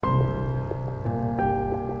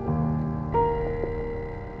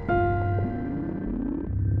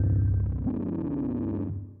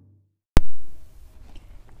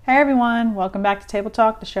Hey everyone, welcome back to Table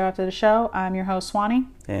Talk, the show after the show. I'm your host, Swanee.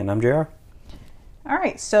 And I'm JR.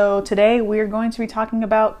 Alright, so today we're going to be talking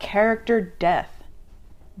about character death.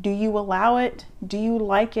 Do you allow it? Do you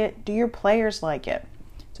like it? Do your players like it?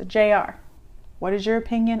 So JR, what is your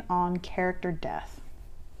opinion on character death?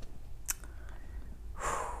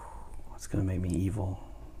 It's going to make me evil.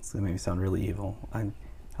 It's going to make me sound really evil.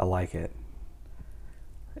 I like it.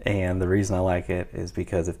 And the reason I like it is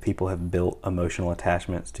because if people have built emotional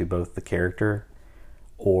attachments to both the character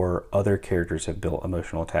or other characters have built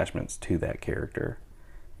emotional attachments to that character,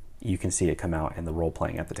 you can see it come out in the role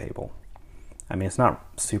playing at the table. I mean, it's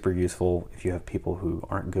not super useful if you have people who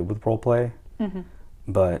aren't good with role play,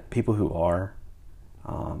 but people who are,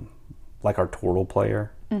 like our Tortle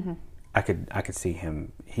player, I could see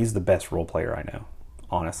him. He's the best role player I know,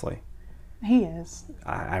 honestly. He is.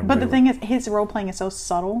 But really, the thing is, his role playing is so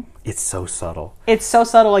subtle. It's so subtle. It's so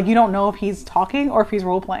subtle, like you don't know if he's talking or if he's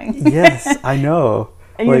role playing. Yes, I know.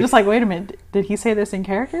 And you're just like, wait a minute, did he say this in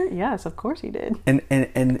character? Yes, of course he did.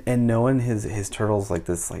 And knowing his turtle's like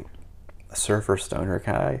this like surfer stoner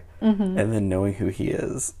guy, and then knowing who he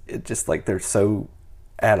is, it just like they're so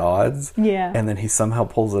at odds. Yeah. And then he somehow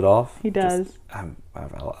pulls it off. He does. I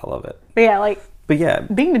love it. But yeah,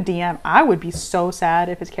 being the DM, I would be so sad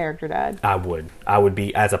if his character died. I would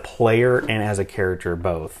be, as a player and as a character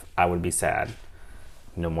both, I would be sad.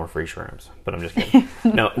 No more free shrooms, but I'm just kidding.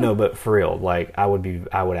 no, but for real, like I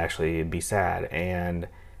would actually be sad. And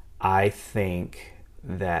I think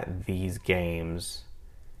that these games,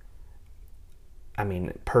 I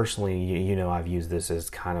mean, personally, you know, I've used this as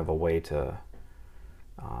kind of a way to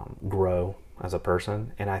grow as a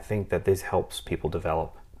person. And I think that this helps people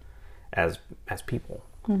develop as people.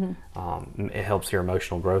 It helps your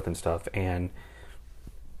emotional growth and stuff, and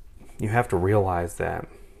you have to realize that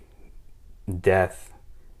death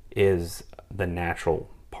is the natural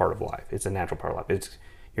part of life. It's a natural part of life.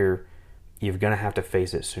 You're gonna have to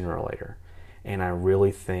face it sooner or later, and I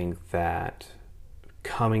really think that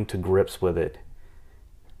coming to grips with it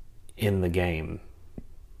in the game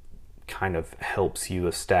kind of helps you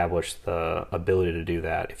establish the ability to do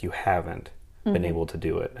that if you haven't been able to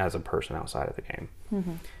do it as a person outside of the game.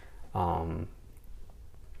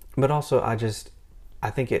 But also I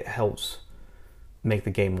think it helps make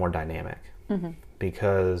the game more dynamic,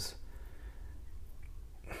 because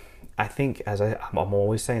I think, I'm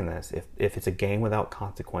always saying this, if it's a game without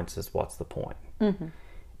consequences, what's the point?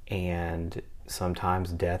 And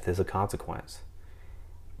sometimes death is a consequence.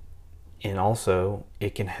 And also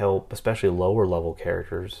it can help, especially lower level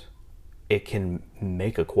characters, it can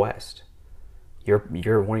make a quest.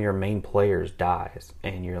 You're one of your main players dies,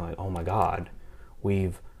 and you're like, oh my god,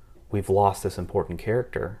 we've lost this important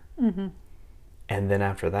character. And then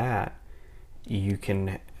after that, you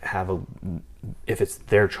can have if it's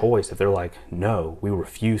their choice, if they're like, no, we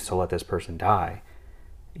refuse to let this person die,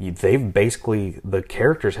 the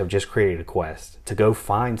characters have just created a quest to go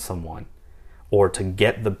find someone, or to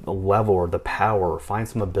get the level or the power, or find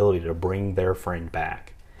some ability to bring their friend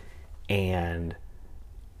back. And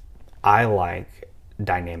I like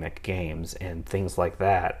dynamic games, and things like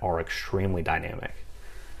that are extremely dynamic.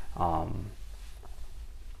 I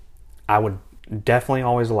would definitely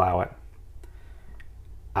always allow it.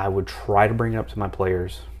 I would try to bring it up to my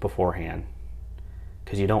players beforehand,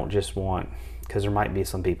 because you don't just want, because there might be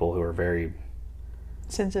some people who are very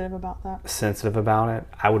sensitive about it.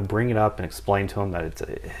 I would bring it up and explain to them that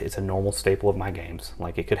it's a normal staple of my games.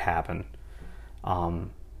 Like, it could happen.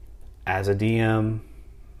 As a DM,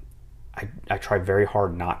 I tried very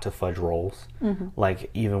hard not to fudge rolls. Like,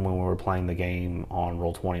 even when we were playing the game on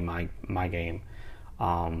Roll20, my game,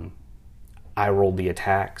 I rolled the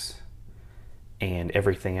attacks and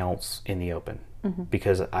everything else in the open,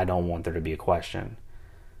 because I don't want there to be a question.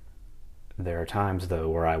 There are times, though,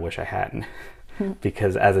 where I wish I hadn't,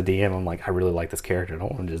 because as a DM, I'm like, I really like this character. I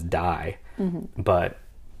don't want to just die. But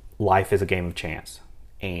life is a game of chance,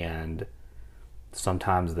 and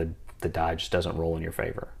sometimes the die just doesn't roll in your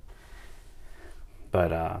favor.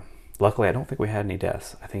 But luckily, I don't think we had any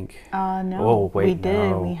deaths. I think... No. Oh, wait, we did.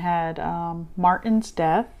 no. We had Martin's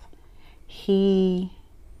death.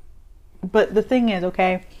 But the thing is,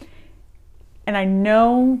 okay, and I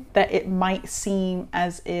know that it might seem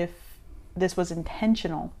as if this was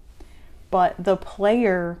intentional, but the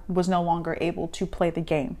player was no longer able to play the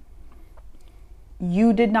game.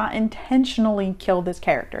 You did not intentionally kill this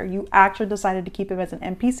character. You actually decided to keep him as an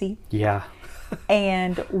NPC. Yeah.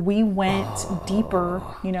 And we went deeper,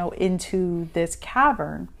 into this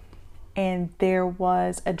cavern, and there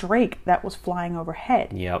was a drake that was flying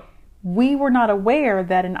overhead. Yep. we were not aware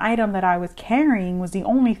that an item that I was carrying was the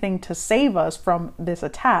only thing to save us from this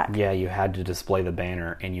attack. Yeah, you had to display the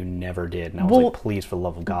banner, and you never did. And I was like, please, for the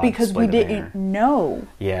love of God, because we didn't know.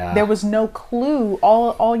 Yeah. There was no clue.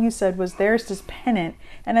 All you said was, there's this pennant.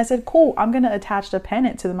 And I said, cool, I'm going to attach the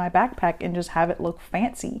pennant to my backpack and just have it look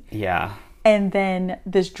fancy. Yeah. And then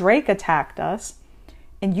this Drake attacked us.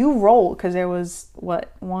 And you rolled, because there was,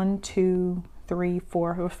 1, 2, 3,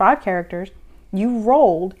 4, there were 5 characters. You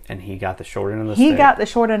rolled. And he got the short end of the stick. He got the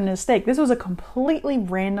short end of the stick. This was a completely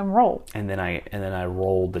random roll. And then I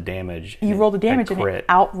rolled the damage. You rolled the damage and it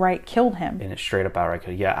outright killed him. And it straight up outright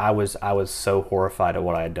killed. Yeah, I was so horrified at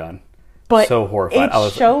what I had done. But so horrified. I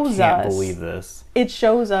can't believe this. It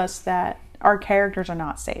shows us that our characters are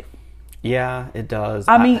not safe. Yeah, it does.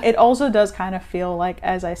 I mean, it also does kind of feel like,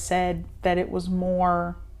 as I said, that it was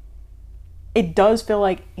more... It does feel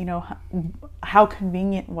like, how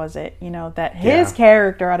convenient was it, that his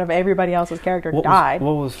character out of everybody else's character died.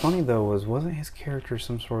 What was funny, though, wasn't his character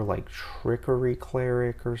some sort of, like, trickery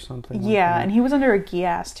cleric or something? Yeah, like and he was under a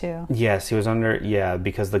Gias, too. Yes, he was under,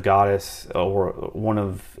 because the goddess, it was one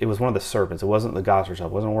of the serpents. It wasn't the goddess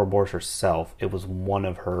herself. It wasn't Ouroboros herself. It was one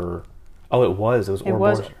of her... Oh, it was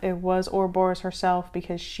Ouroboros. It was Ouroboros herself,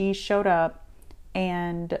 because she showed up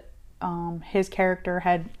and... his character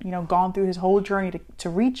had, gone through his whole journey to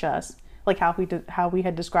reach us, like how we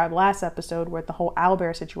had described last episode with the whole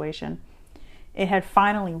owlbear situation. It had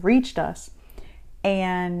finally reached us,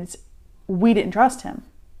 and we didn't trust him.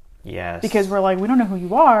 Yes. Because we're like, we don't know who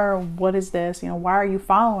you are. What is this? Why are you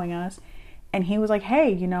following us? And he was like,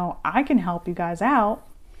 hey, I can help you guys out.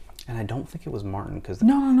 And I don't think it was Martin, because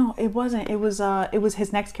no, it wasn't. It was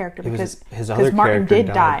his next character, because his other Martin character did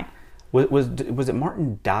died. die. Was it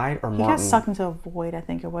Martin died or Martin? He got sucked into a void, I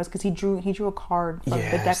think it was, because he drew a card from the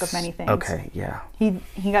deck of many things. Okay, yeah.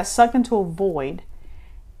 He got sucked into a void,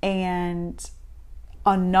 and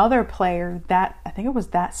another player I think it was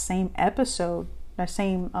that same episode, that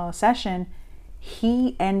same session,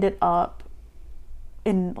 he ended up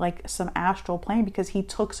in like some astral plane because he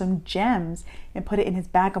took some gems and put it in his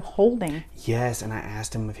bag of holding. Yes, and I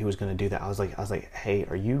asked him if he was going to do that. I was like, hey,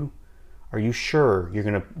 are you sure you're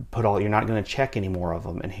not going to check any more of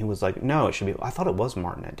them? And he was like, no, it should be. I thought it was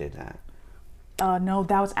Martin that did that. No,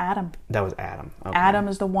 that was Adam. That was Adam. Okay. Adam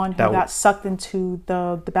is the one who got sucked into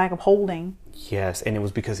the bag of holding. Yes, and it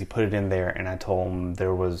was because he put it in there, and I told him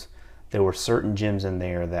there were certain gems in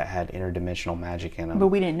there that had interdimensional magic in them. But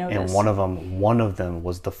we didn't know and this. And one of them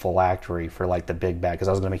was the phylactery for like the big bag, because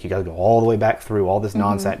I was going to make you guys go all the way back through all this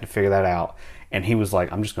nonsense to figure that out. And he was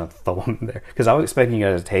like, I'm just going to throw them in there. Because I was expecting you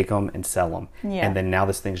guys to take them and sell them. Yeah. And then now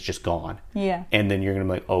this thing's just gone. Yeah. And then you're going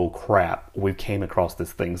to be like, oh, crap. We came across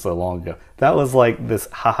this thing so long ago. That was like this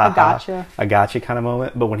I gotcha kind of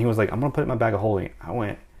moment. But when he was like, I'm going to put it in my bag of holding, I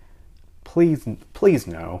went, please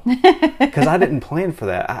no. Because I didn't plan for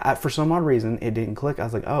that. I, for some odd reason, it didn't click. I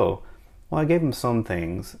was like, oh, well, I gave him some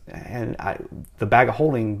things. And the bag of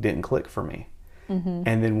holding didn't click for me. Mm-hmm.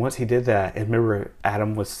 And then once he did that, and remember,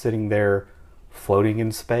 Adam was sitting there floating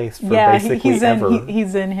in space for basically ever.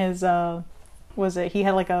 He's in his, he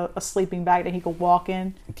had like a sleeping bag that he could walk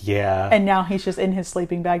in. Yeah. And now he's just in his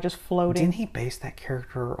sleeping bag, just floating. Didn't he base that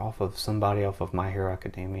character off of somebody off of My Hero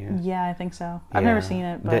Academia? Yeah, I think so. I've never seen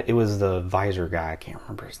it. But it was the visor guy. I can't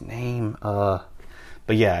remember his name. But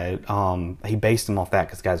yeah, he based him off that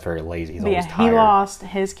because the guy's very lazy. He's always tired. He lost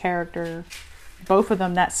his character, both of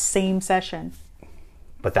them, that same session.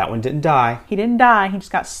 But that one didn't die. He didn't die. He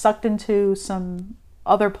just got sucked into some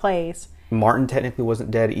other place. Martin technically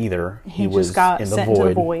wasn't dead either. He was got in the sent void. into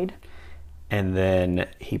the void. And then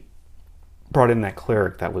he brought in that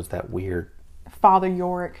cleric that was that weird... Father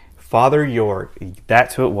Yorick. Father Yorick.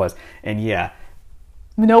 That's who it was. And yeah.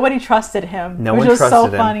 Nobody trusted him. No one trusted him.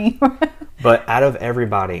 Which was so funny. But out of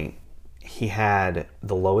everybody, he had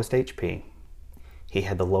the lowest HP. He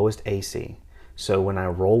had the lowest AC. So when I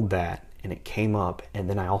rolled that, and it came up, and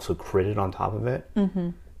then I also critted on top of it.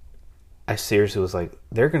 Mm-hmm. I seriously was like,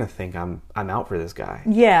 they're gonna think I'm out for this guy.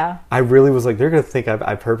 Yeah. I really was like, they're gonna think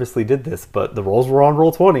I purposely did this, but the rolls were on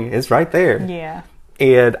roll 20. It's right there. Yeah.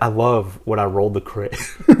 And I love when I rolled the crit.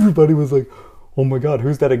 Everybody was like, oh my god,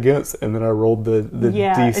 who's that against? And then I rolled the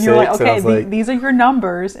D6. And you're like, okay, and like, these are your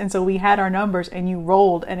numbers. And so we had our numbers, and you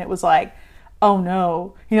rolled, and it was like, oh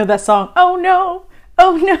no. You know that song, oh no.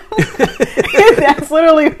 Oh no. That's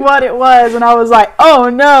literally what it was. And I was like, oh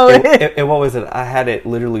no. And what was it? I had it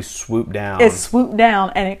literally swoop down. It swooped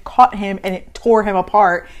down and it caught him and it tore him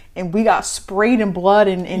apart. And we got sprayed in blood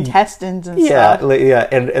and intestines and stuff. Yeah.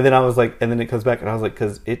 And then I was like, and then it comes back and I was like,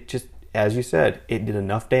 because it just, as you said, it did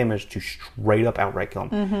enough damage to straight up outright kill him.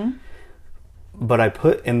 Mm-hmm. But I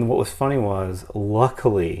put, and what was funny was,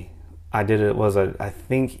 luckily, I did it, I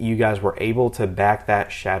think you guys were able to back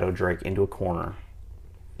that Shadow Drake into a corner.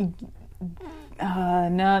 No,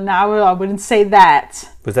 I wouldn't say that.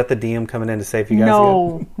 Was that the DM coming in to save you guys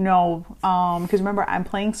No, again? no. Because remember, I'm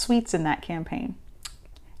playing Sweets in that campaign.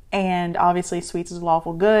 And obviously, Sweets is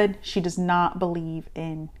lawful good. She does not believe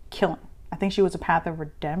in killing. I think she was a Path of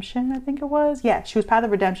Redemption, I think it was. Yeah, she was Path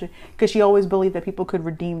of Redemption because she always believed that people could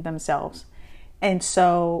redeem themselves. And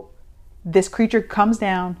so this creature comes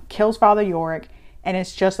down, kills Father Yorick, and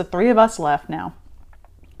it's just the three of us left now.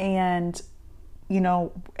 And, you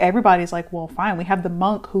know, everybody's like, well, fine. We have the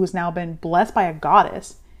monk who has now been blessed by a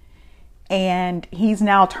goddess. And he's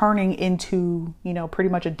now turning into, you know, pretty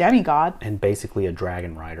much a demigod. And basically a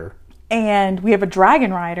dragon rider. And we have a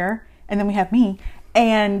dragon rider. And then we have me.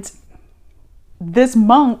 And this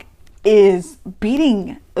monk is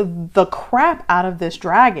beating the crap out of this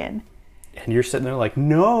dragon. And you're sitting there like,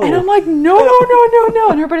 no. And I'm like, no.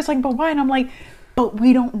 And everybody's like, but why? And I'm like, but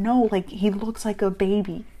we don't know. Like, he looks like a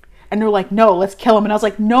baby. And they're like, no, let's kill him. And I was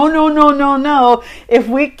like, no. If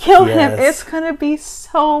we kill him, it's going to be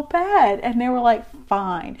so bad. And they were like,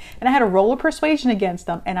 fine. And I had a roll of persuasion against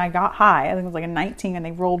them. And I got high. I think it was like a 19. And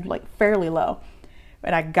they rolled like fairly low.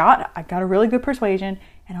 But I got a really good persuasion.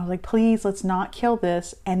 And I was like, please, let's not kill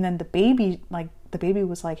this. And then the baby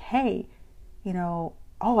was like, hey, you know,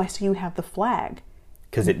 oh, I see you have the flag.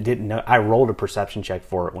 Because it didn't know. I rolled a perception check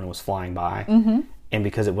for it when it was flying by. Mm-hmm. And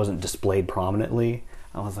because it wasn't displayed prominently,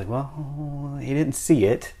 I was like, well, he didn't see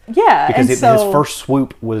it. Yeah. Because his first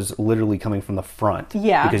swoop was literally coming from the front.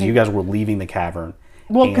 Yeah. Because you guys were leaving the cavern.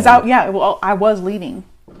 Well, because I was leading.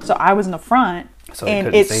 So I was in the front. So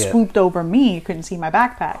and it swooped over me. You couldn't see my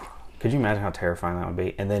backpack. Could you imagine how terrifying that would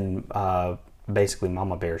be? And then basically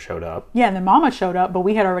Mama Bear showed up. Yeah, and then Mama showed up, but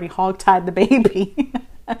we had already hog-tied the baby.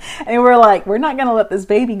 And we're like, we're not going to let this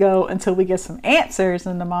baby go until we get some answers.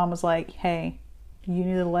 And the mom was like, hey, you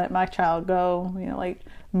need to let my child go. You know, like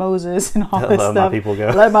Moses and all this stuff. Let my people go.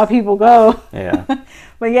 Let my people go. Yeah.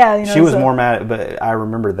 But yeah, you know. She was more mad, but I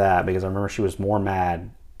remember that because I remember she was more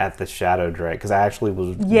mad at the Shadow Drake because I actually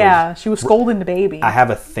was. Yeah, she was scolding the baby. I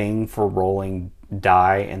have a thing for rolling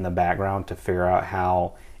die in the background to figure out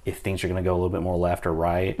how, if things are going to go a little bit more left or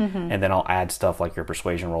right, and then I'll add stuff like your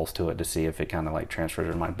persuasion rolls to it to see if it kind of like transfers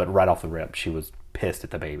her mind. But right off the rip, she was pissed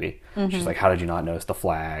at the baby. She's like, "How did you not notice the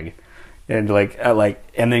flag?" And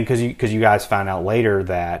and then because you guys found out later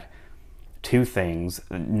that two things.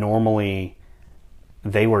 Normally,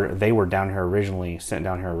 they were down here originally, sent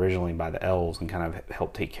down here originally by the elves and kind of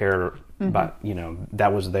helped take care. But you know,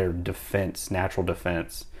 that was their defense, natural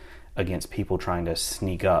defense against people trying to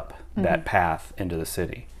sneak up that path into the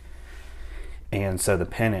city. And so the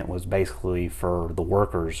pennant was basically for the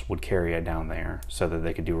workers would carry it down there so that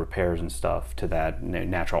they could do repairs and stuff to that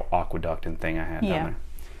natural aqueduct and thing I had down there.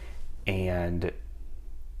 And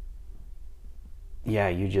yeah,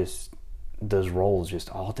 those rolls just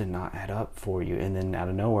all did not add up for you. And then out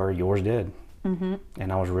of nowhere, yours did. And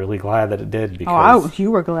I was really glad that it did because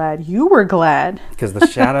you were glad. You were glad because the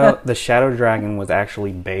shadow dragon was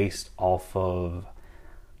actually based off of,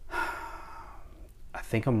 I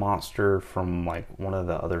think, a monster from like one of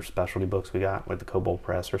the other specialty books we got, like the Kobold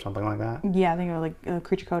Press or something like that. Yeah, I think it was like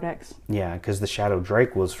Creature Codex. Yeah, because the Shadow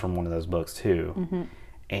Drake was from one of those books too.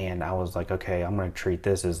 And I was like, okay, I'm going to treat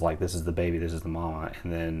this as like this is the baby, this is the mama,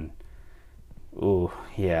 and then. Ooh,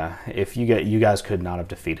 yeah. If you guys could not have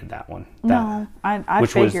defeated that one. I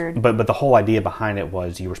figured. But the whole idea behind it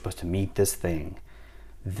was you were supposed to meet this thing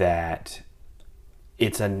that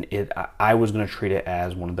I was going to treat it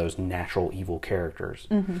as one of those natural evil characters.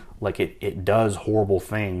 Like it does horrible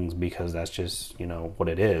things because that's just, you know, what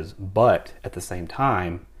it is. But at the same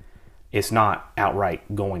time, it's not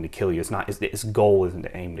outright going to kill you. It's not. Its goal isn't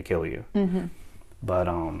to aim to kill you. But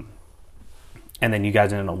and then you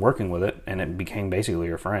guys ended up working with it, and it became basically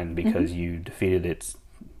your friend because you defeated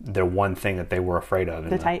their one thing that they were afraid of.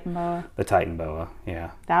 The Titan Boa. The Titan Boa, yeah.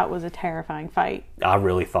 That was a terrifying fight. I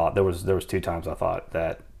really thought there was two times I thought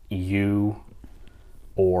that you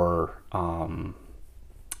or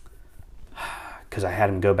because I had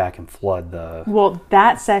him go back and flood the. Well,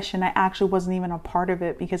 that session I actually wasn't even a part of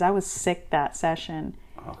it because I was sick that session.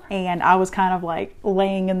 Okay. And I was kind of like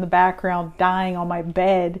laying in the background, dying on my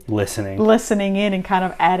bed. Listening in and kind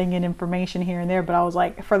of adding in information here and there. But I was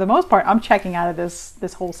like, for the most part, I'm checking out of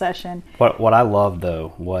this whole session. What I loved,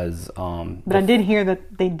 though, was... but I did hear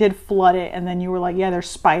that they did flood it. And then you were like, yeah, there's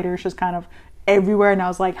spiders just kind of everywhere. And I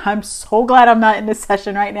was like, I'm so glad I'm not in this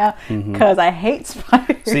session right now because I hate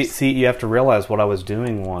spiders. See, you have to realize what I was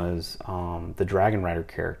doing was the Dragon Rider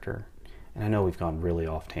character. and I know we've gone really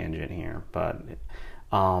off tangent here, but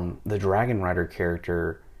the Dragon Rider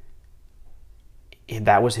character,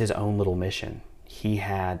 that was his own little mission. He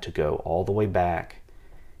had to go all the way back,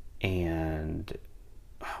 and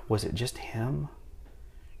was it just him?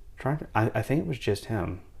 I think it was just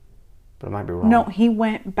him, but I might be wrong. No, he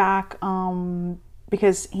went back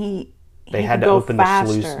because they had to open the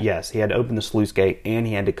sluice. Yes, he had to open the sluice gate, and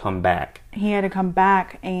he had to come back. He had to come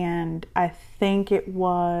back, and I think it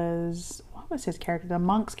was, what was his character? The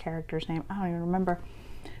monk's character's name? I don't even remember.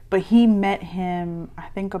 But he met him, I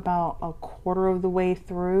think, about a quarter of the way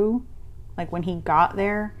through. Like when he got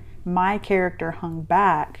there, my character hung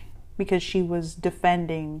back because she was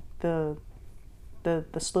defending the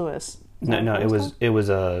sluice. No, it was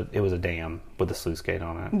a dam with a sluice gate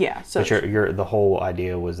on it. Yeah, so but the whole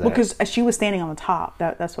idea was that because she was standing on the top.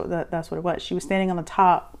 That's what it was. She was standing on the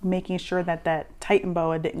top, making sure that Titan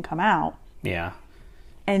boa didn't come out. Yeah.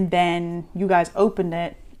 And then you guys opened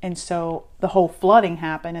it, and so the whole flooding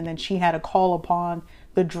happened, and then she had to call upon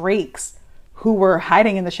the drakes who were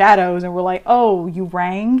hiding in the shadows and were like, "Oh, you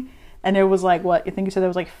rang?" And there was like, what, I think you said there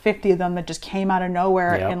was like 50 of them that just came out of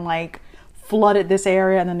nowhere and like flooded this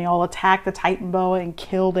area, and then they all attacked the Titan boa and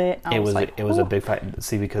killed it. It was a big fight.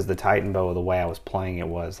 See, because the Titan boa, the way I was playing it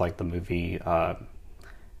was like the movie. I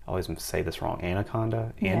always say this wrong.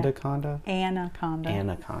 Anaconda.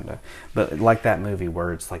 But like that movie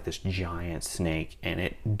where it's like this giant snake, and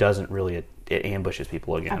it doesn't really. It ambushes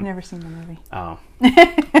people again. I've never seen the movie. Oh.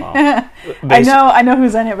 Well, I know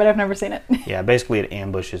who's in it, but I've never seen it. Yeah, basically it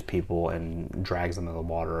ambushes people and drags them in the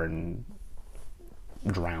water and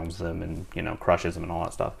drowns them and, crushes them and all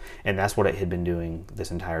that stuff. And that's what it had been doing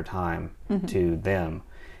this entire time to them.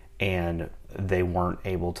 And they weren't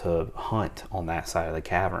able to hunt on that side of the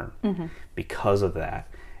cavern because of that.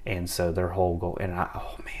 And so their whole goal, and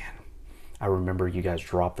I remember you guys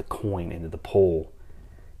dropped the coin into the pool,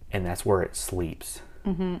 and that's where it sleeps.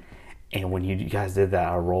 And when you guys did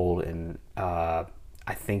that, I rolled, and I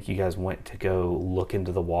think you guys went to go look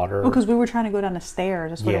into the water. Because we were trying to go down the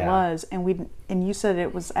stairs. That's what it was. And you said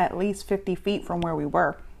it was at least 50 feet from where we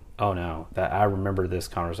were. Oh, no. I remember this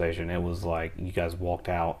conversation. It was like you guys walked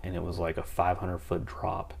out, and it was like a 500-foot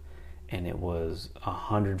drop, and it was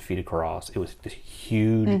 100 feet across. It was this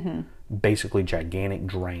huge, basically gigantic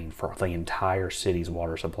drain for the entire city's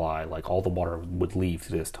water supply. Like all the water would leave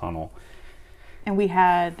through this tunnel. And we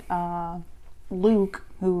had Luke,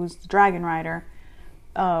 who was the Dragon Rider,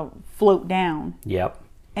 float down. Yep.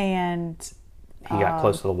 And he got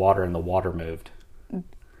close to the water, and the water moved.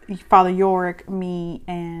 Father Yorick, me,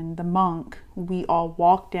 and the monk, we all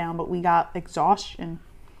walked down, but we got exhaustion.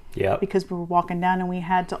 Yep. Because we were walking down, and we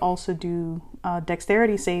had to also do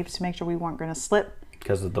dexterity saves to make sure we weren't going to slip.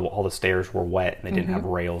 Because all the stairs were wet, and they didn't have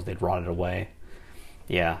rails. They'd rotted away.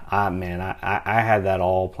 Yeah, I had that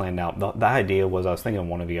all planned out. The idea was I was thinking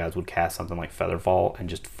one of you guys would cast something like Featherfall and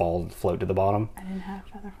just float to the bottom. I didn't have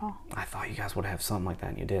Featherfall. I thought you guys would have something like that,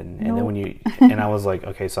 and you didn't. Nope. And then and I was like,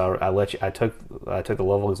 okay, so I let you. I took the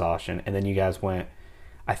level of exhaustion, and then you guys went.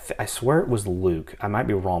 I swear it was Luke. I might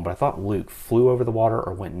be wrong, but I thought Luke flew over the water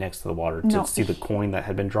or went next to the water to see the coin that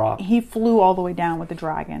had been dropped. He flew all the way down with the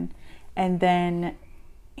dragon, and then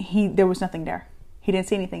there was nothing there. He didn't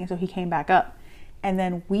see anything, so he came back up. And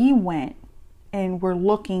then we went and we're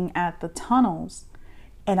looking at the tunnels,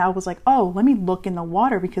 and I was like, oh, let me look in the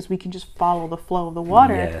water because we can just follow the flow of the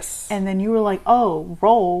water. Yes. And then you were like, oh,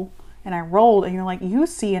 roll. And I rolled, and you're like, you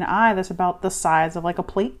see an eye that's about the size of like a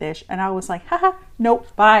plate dish. And I was like, haha, nope,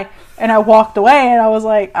 bye. And I walked away, and I was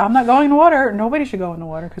like, I'm not going in the water. Nobody should go in the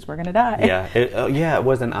water because we're going to die. Yeah, it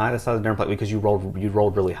was an eye the size of a different plate because you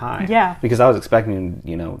rolled really high. Yeah. Because I was expecting,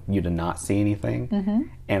 you to not see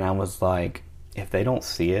anything. And I was like, if they don't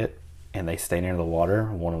see it and they stay near the water,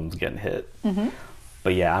 one of them's getting hit.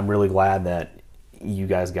 But yeah, I'm really glad that you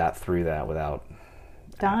guys got through that without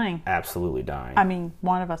dying. Absolutely dying. I mean,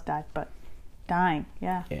 one of us died, but dying,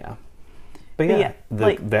 yeah. Yeah. But yeah,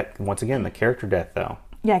 that once again, the character death though.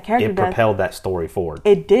 Yeah, character death. It propelled that story forward.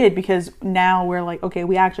 It did, because now we're like, okay,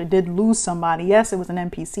 we actually did lose somebody. Yes, it was an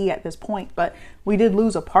NPC at this point, but we did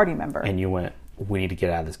lose a party member. And you went, we need to get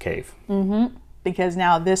out of this cave. Because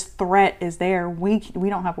now this threat is there. We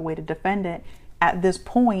don't have a way to defend it. At this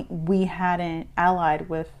point, we hadn't allied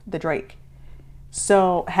with the Drake.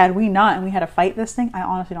 So had we not, and we had to fight this thing, I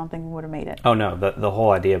honestly don't think we would have made it. Oh no, the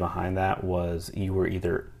whole idea behind that was you were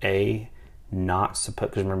either not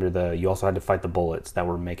supposed, because remember you also had to fight the bullets that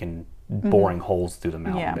were making boring holes through the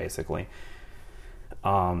mountain basically.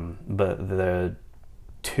 But the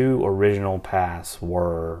two original paths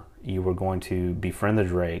were you were going to befriend the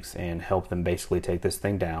Drakes and help them basically take this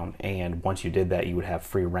thing down. And once you did that, you would have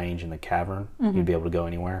free range in the cavern. You'd be able to go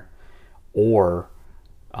anywhere. Or,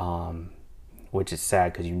 which is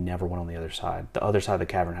sad because you never went on the other side. The other side of the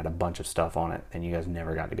cavern had a bunch of stuff on it, and you guys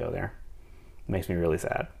never got to go there. It makes me really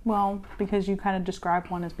sad. Well, because you kind of described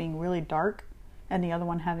one as being really dark and the other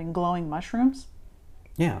one having glowing mushrooms.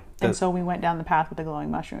 Yeah. And so we went down the path with the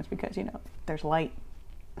glowing mushrooms because, there's light.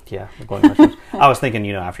 Yeah, the glowing mushrooms. I was thinking,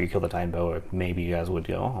 after you kill the Titan boa, maybe you guys would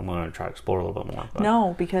go, I'm going to try to explore a little bit more. But...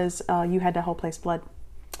 No, because you had that whole place blood.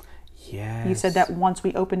 Yes. You said that once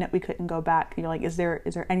we opened it, we couldn't go back. You're like, is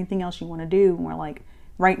there anything else you want to do? And we're like,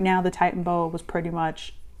 right now the Titan boa was pretty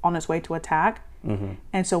much on its way to attack. Mm-hmm.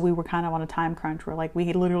 And so we were kind of on a time crunch where like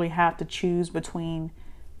we literally have to choose between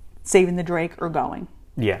saving the Drake or going.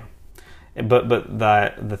 Yeah. But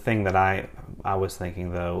the thing that I was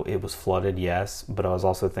thinking, though, it was flooded, yes, but I was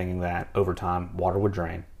also thinking that over time water would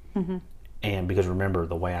drain. Mm-hmm. And because remember,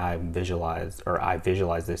 the way I visualize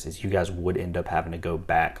this is you guys would end up having to go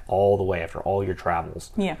back all the way after all your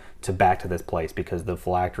travels to back to this place because the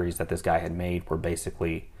phylacteries that this guy had made were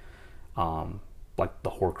basically like the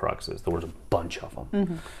Horcruxes. There was a bunch of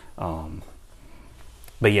them. Mm-hmm.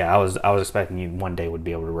 But yeah, I was expecting you one day would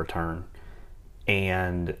be able to return.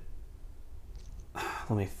 And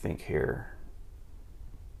let me think here.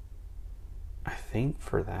 I think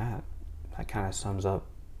for that kind of sums up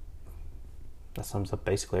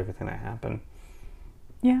basically everything that happened.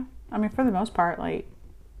 Yeah. I mean, for the most part,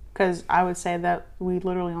 because I would say that we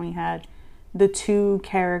literally only had the two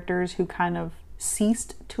characters who kind of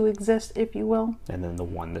ceased to exist, if you will. And then the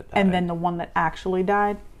one that died. And then the one that actually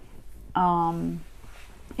died.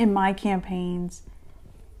 In my campaigns,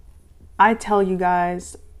 I tell you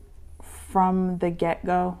guys from the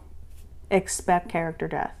get-go, expect character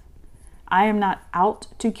death. I am not out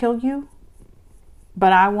to kill you,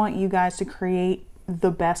 but I want you guys to create the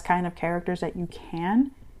best kind of characters that you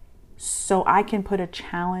can so I can put a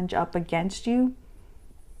challenge up against you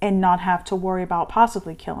and not have to worry about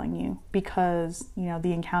possibly killing you because,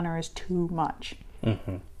 the encounter is too much.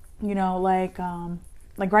 Mm-hmm.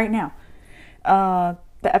 Like right now, the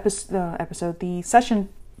session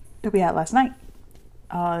that we had last night,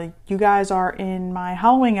 you guys are in my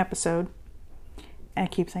Halloween episode. And I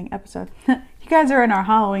keep saying episode. You guys are in our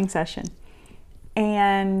Halloween session.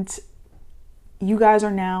 And you guys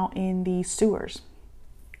are now in the sewers.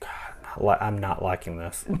 God, I'm not liking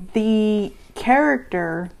this. The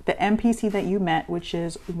character, the NPC that you met, which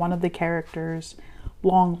is one of the characters'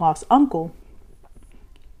 long lost uncle,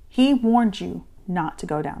 he warned you not to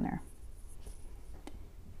go down there.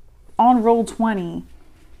 On Roll20,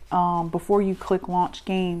 before you click launch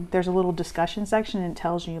game, there's a little discussion section and it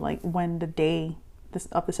tells you when the day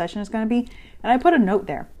of the session is going to be. And I put a note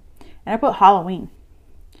there. And I put Halloween.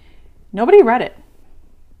 Nobody read it.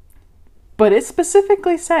 But it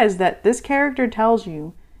specifically says that this character tells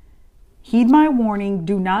you, heed my warning,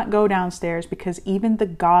 do not go downstairs because even the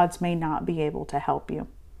gods may not be able to help you.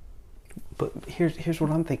 But here's what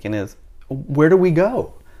I'm thinking is, where do we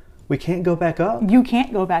go? We can't go back up. You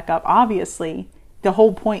can't go back up, obviously. The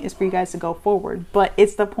whole point is for you guys to go forward. But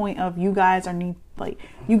it's the point of you guys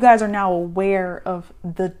are now aware of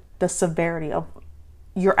the severity of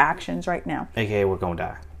your actions right now. AKA we're going to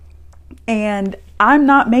die. And I'm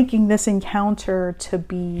not making this encounter to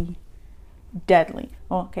be deadly.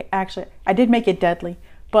 Well, okay, actually, I did make it deadly.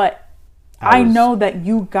 But I know that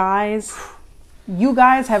you guys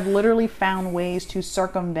have literally found ways to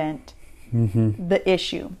circumvent the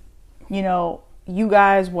issue. You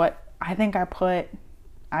guys, I think I put,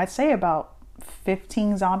 I'd say about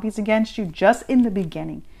 15 zombies against you just in the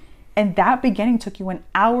beginning. And that beginning took you an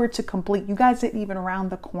hour to complete. You guys didn't even round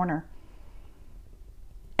the corner.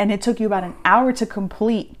 And it took you about an hour to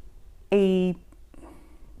complete a,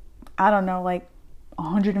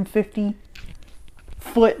 150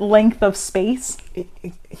 foot length of space.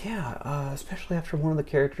 Especially after one of the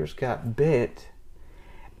characters got bit.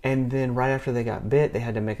 And then right after they got bit, they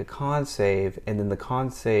had to make a con save. And then the con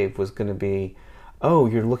save was going to be, oh,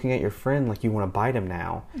 you're looking at your friend like you want to bite him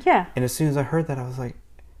now. Yeah. And as soon as I heard that, I was like,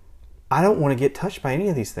 I don't want to get touched by any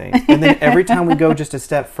of these things. And then every time we go just a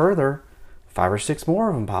step further, 5 or 6 more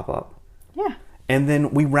of them pop up. Yeah. And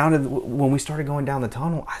then when we started going down the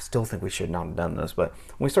tunnel, I still think we should not have done this, but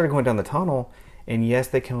when we started going down the tunnel, and yes,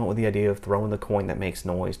 they came up with the idea of throwing the coin that makes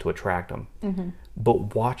noise to attract them. Mm-hmm.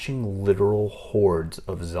 But watching literal hordes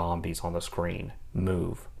of zombies on the screen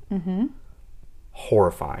move,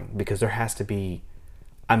 horrifying, because there has to be,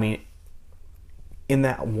 in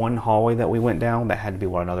that one hallway that we went down, that had to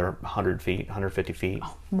be, another 100 feet, 150 feet?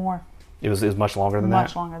 Oh, more. It was much longer than that?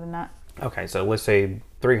 Much longer than that. Okay, so let's say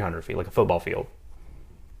 300 feet, like a football field.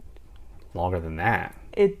 Longer than that.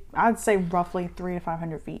 I'd say roughly 300 to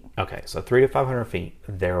 500 feet. Okay, so 300 to 500 feet,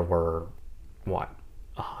 there were, what,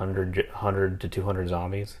 100 to 200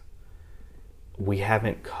 zombies? We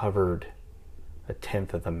haven't covered a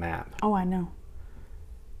tenth of the map. Oh, I know.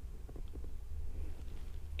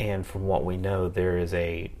 And from what we know, there is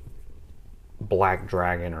a black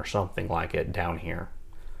dragon or something like it down here.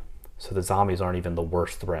 So the zombies aren't even the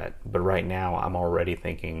worst threat. But right now, I'm already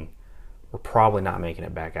thinking we're probably not making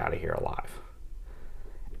it back out of here alive.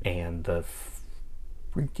 And the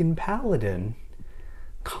freaking paladin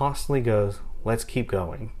constantly goes, let's keep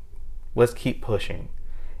going. Let's keep pushing.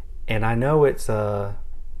 And I know it's,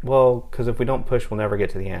 well, because if we don't push, we'll never get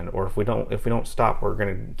to the end. Or if we don't stop, we're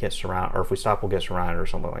going to get surrounded. Or if we stop, we'll get surrounded or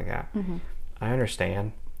something like that. Mm-hmm. I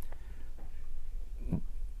understand.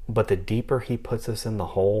 But the deeper he puts us in the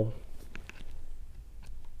hole,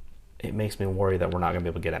 it makes me worry that we're not going to be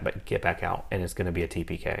able to get back out. And it's going to be a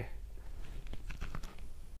TPK.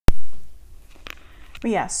 But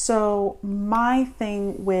yeah, so my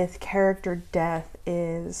thing with character death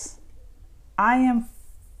is I am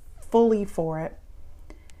fully for it.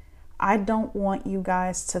 I don't want you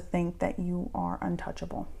guys to think that you are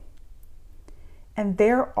untouchable. And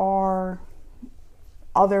there are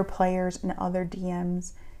other players and other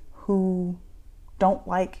DMs who don't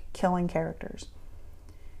like killing characters.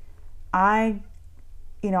 I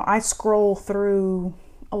scroll through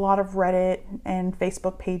a lot of Reddit and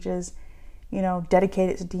Facebook pages,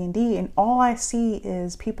 dedicated to D&D, and all I see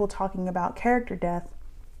is people talking about character death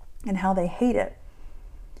and how they hate it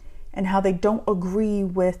and how they don't agree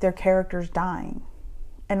with their characters dying.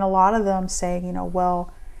 And a lot of them say,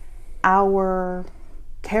 well, our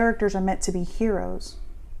characters are meant to be heroes.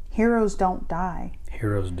 Heroes don't die.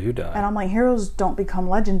 Heroes do die. And I'm like, heroes don't become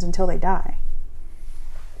legends until they die.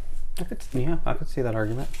 I could see that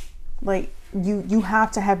argument. Like, you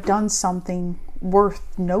have to have done something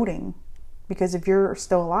worth noting. Because if you're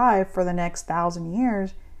still alive for the next 1,000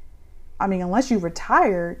 years, I mean, unless you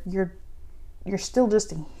retire, you're still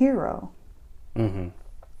just a hero.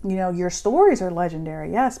 Mm-hmm. Your stories are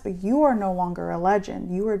legendary, yes, but you are no longer a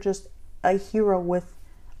legend. You are just a hero with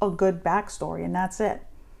a good backstory, and that's it.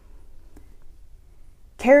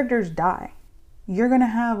 Characters die. You're going to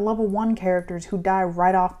have level 1 characters who die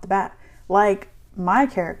right off the bat. Like my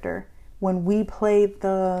character, when we played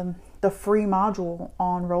the free module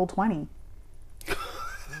on Roll20.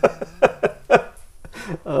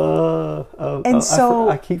 And so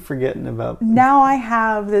I keep forgetting about. Now I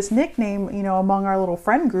have this nickname, among our little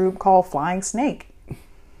friend group called Flying Snake,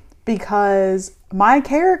 because my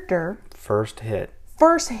character first hit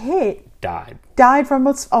died from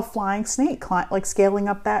a flying snake, like scaling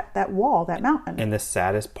up that wall, that mountain. And the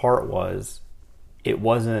saddest part was, it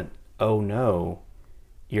wasn't, oh no,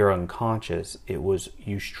 you're unconscious. It was,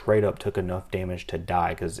 you straight up took enough damage to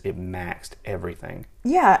die because it maxed everything.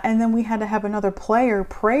 Yeah, and then we had to have another player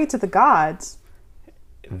pray to the gods.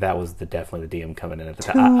 That was definitely the DM coming in at the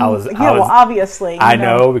time. Well, obviously. I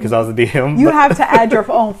know, because I was the DM. You have to add your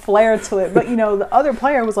own flair to it. But, the other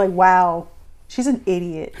player was like, wow, she's an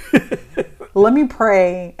idiot. Let me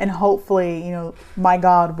pray, and hopefully, my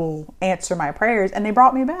God will answer my prayers. And they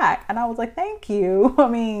brought me back. And I was like, thank you. I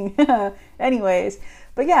mean, anyways.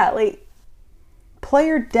 But yeah, like,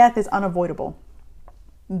 player death is unavoidable.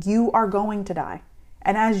 You are going to die.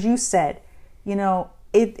 And as you said,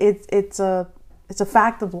 it's a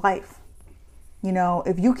fact of life.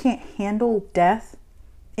 If you can't handle death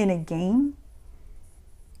in a game,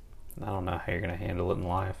 I don't know how you're going to handle it in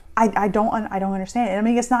life. I don't understand it. I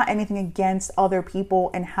mean, it's not anything against other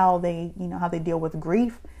people and how they deal with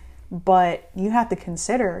grief, but you have to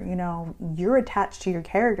consider, you're attached to your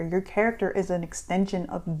character. Your character is an extension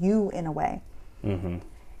of you in a way. Mm-hmm.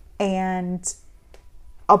 And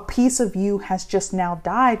a piece of you has just now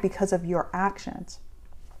died because of your actions.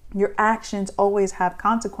 Your actions always have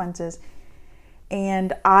consequences.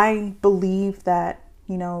 And I believe that,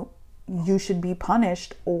 you should be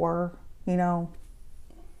punished or,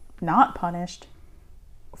 not punished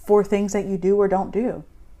for things that you do or don't do.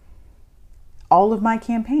 All of my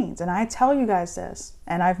campaigns, and I tell you guys this,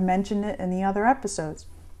 and I've mentioned it in the other episodes,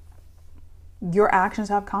 your actions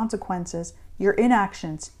have consequences. Your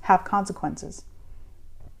inactions have consequences.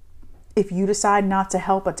 If you decide not to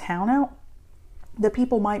help a town out, the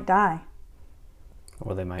people might die.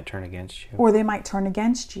 Or they might turn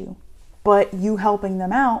against you. But you helping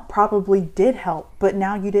them out probably did help, but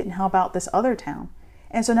now you didn't help out this other town.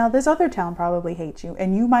 And so now this other town probably hates you,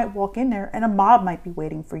 and you might walk in there and a mob might be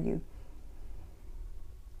waiting for you.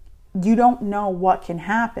 You don't know what can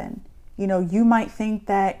happen. You know, you might think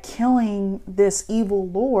that killing this evil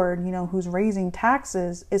lord, you know, who's raising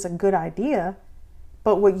taxes is a good idea,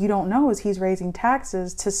 but what you don't know is he's raising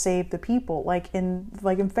taxes to save the people, like in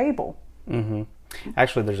Fable. Mm-hmm.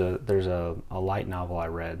 Actually, there's a light novel I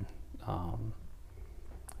read.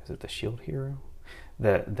 Is it The Shield Hero?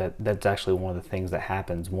 That's actually one of the things that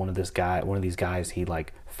happens. One of these guys, he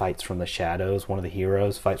like fights from the shadows. One of the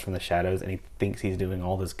heroes fights from the shadows, and he thinks he's doing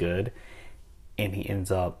all this good, and he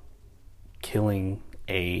ends up killing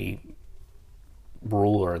a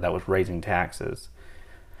ruler that was raising taxes.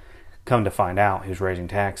 Come to find out, he was raising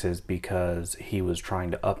taxes because he was trying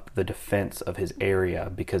to up the defense of his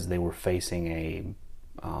area because they were facing a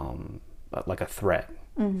threat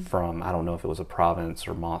from, I don't know if it was a province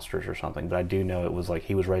or monsters or something, but I do know it was like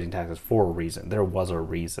he was raising taxes for a reason. There was a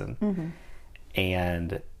reason.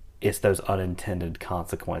 And it's those unintended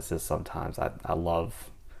consequences sometimes. I love,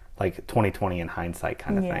 like 2020 in hindsight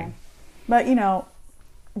kind of thing. But, you know,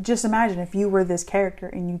 just imagine if you were this character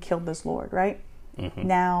and you killed this lord, right?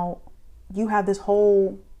 Now, you have this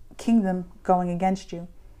whole kingdom going against you.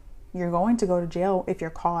 You're going to go to jail if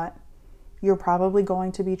you're caught. You're probably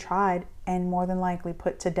going to be tried and more than likely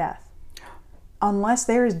put to death. Unless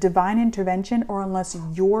there is divine intervention, or unless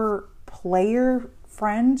your player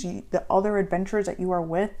friends, the other adventurers that you are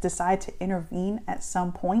with, decide to intervene at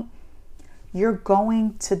some point, you're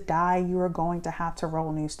going to die. You are going to have to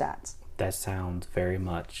roll new stats. That sounds very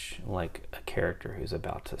much like a character who's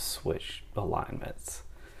about to switch alignments.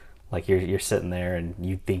 Like you're sitting there and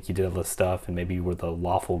you think you did all this stuff, and maybe you were the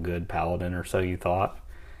lawful good paladin, or so you thought,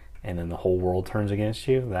 and then the whole world turns against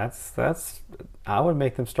you. That's I would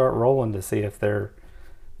make them start rolling to see if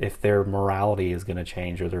their morality is going to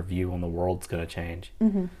change, or their view on the world's going to change.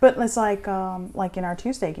 But it's like in our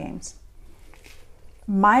Tuesday games,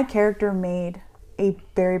 my character made a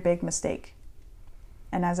very big mistake.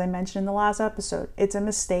 And as I mentioned in the last episode, it's a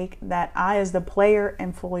mistake that I, as the player,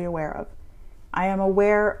 am fully aware of. I am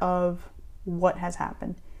aware of what has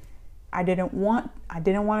happened. I didn't want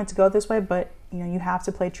it to go this way, but you know, you have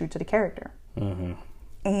to play true to the character.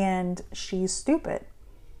 And she's stupid,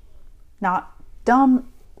 not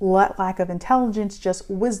dumb, lack of intelligence, just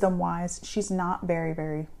wisdom wise. She's not very,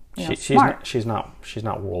 very smart. She's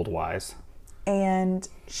not world wise. And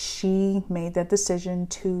she made that decision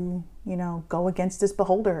to, you know, go against this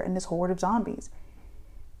beholder and this horde of zombies.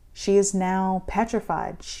 She is now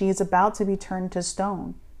petrified. She is about to be turned to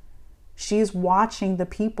stone. She is watching the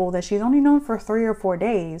people that she's only known for 3 or 4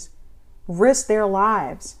 days risk their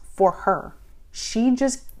lives for her. She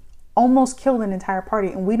just almost killed an entire party,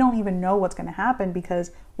 and we don't even know what's going to happen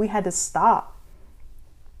because we had to stop,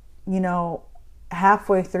 you know,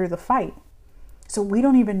 halfway through the fight. So we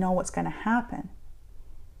don't even know what's going to happen.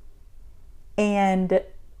 And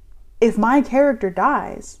if my character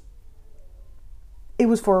dies, it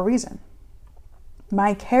was for a reason.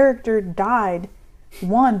 My character died,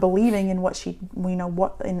 one, believing in what she, you know,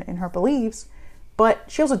 what in her beliefs, but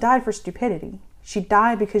she also died for stupidity. She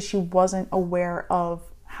died because she wasn't aware of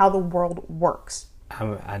how the world works.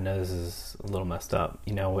 I know this is a little messed up.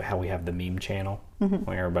 You know how we have the meme channel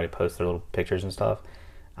where everybody posts their little pictures and stuff?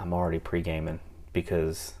 I'm already pre-gaming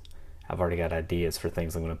because I've already got ideas for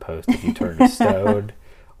things I'm going to post if you turn stoned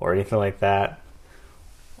or anything like that.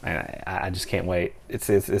 And I just can't wait. It's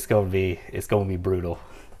going to be brutal.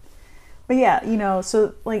 But yeah, you know,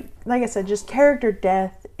 so like I said, just character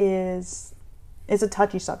death is a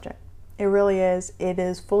touchy subject. It really is. It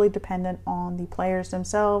is fully dependent on the players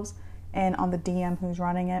themselves and on the DM who's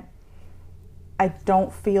running it. I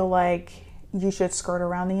don't feel like you should skirt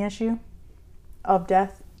around the issue of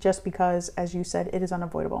death just because, as you said, it is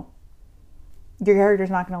unavoidable. Your character's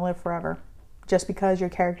not going to live forever. Just because your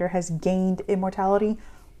character has gained immortality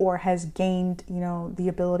or has gained, you know, the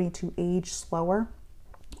ability to age slower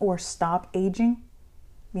or stop aging,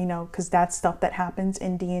 you know, because that's stuff that happens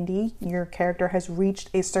in D&D. Your character has reached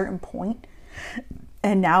a certain point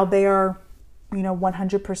and now they are, you know,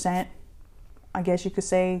 100%, I guess you could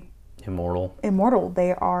say, immortal.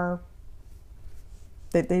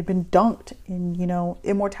 They've been dunked in, you know,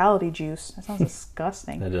 immortality juice. That sounds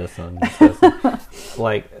disgusting. That does sound disgusting.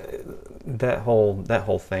 Like that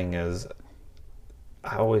whole thing is,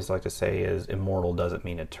 I always like to say, is immortal doesn't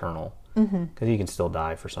mean eternal, because you can still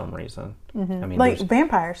die for some reason. I mean, like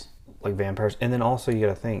vampires. And then also you got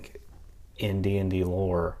to think, in D&D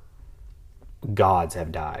lore, gods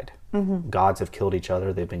have died. Gods have killed each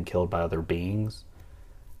other. They've been killed by other beings.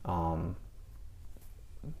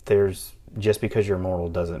 There's, just because you're immortal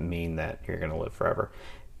doesn't mean that you're going to live forever.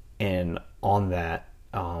 And on that,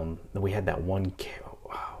 we had that one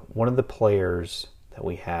of the players that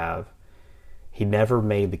we have, he never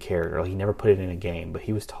made the character. He never put it in a game, but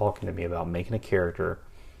he was talking to me about making a character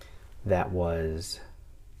that was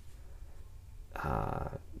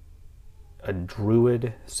a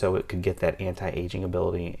druid, so it could get that anti-aging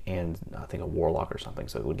ability, and I think a warlock or something,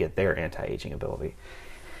 so it would get their anti-aging ability.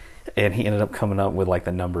 And he ended up coming up with like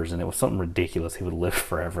the numbers, and it was something ridiculous. He would live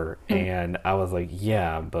forever. And I was like,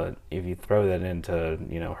 yeah, but if you throw that into,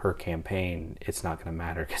 her campaign, it's not going to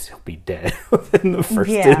matter because he'll be dead within the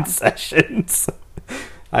first 10 sessions.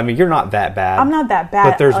 I mean, you're not that bad. I'm not that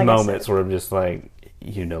bad. But there's moments where I'm just like,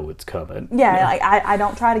 it's coming. Yeah, like I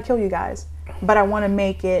don't try to kill you guys, but I want to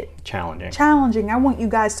make it challenging. I want you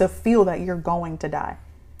guys to feel that you're going to die.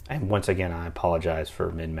 And once again, I apologize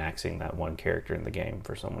for min-maxing that one character in the game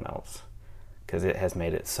for someone else, because it has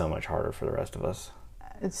made it so much harder for the rest of us.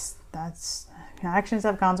 Actions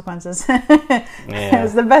have consequences.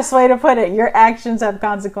 It's the best way to put it. Your actions have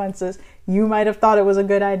consequences. You might have thought it was a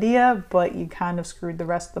good idea, but you kind of screwed the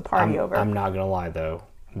rest of the party over. I'm not gonna lie though,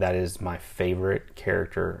 that is my favorite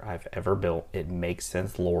character I've ever built. It makes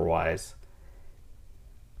sense lore-wise.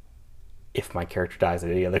 If my character dies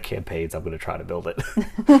in any other campaigns, I'm going to try to build it.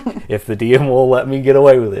 If the DM will let me get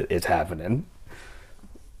away with it, it's happening.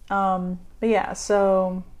 But yeah,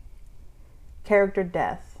 so character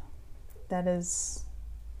death. It is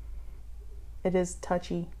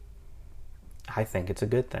touchy. I think it's a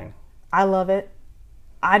good thing. I love it.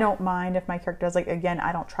 I don't mind if my character does, again,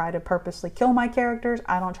 I don't try to purposely kill my characters.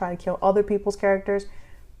 I don't try to kill other people's characters.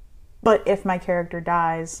 But if my character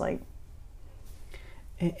dies,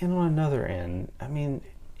 And on another end, I mean,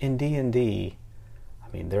 in D&D,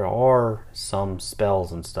 there are some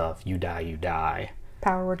spells and stuff. You die.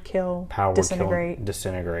 Power word kill,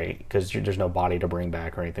 disintegrate, because there's no body to bring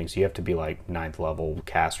back or anything. So you have to be like 9th level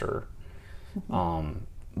caster. Mm-hmm.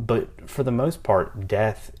 But for the most part,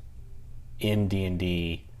 death in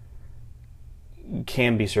D&D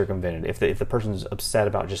can be circumvented. If the person's upset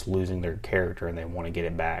about just losing their character and they want to get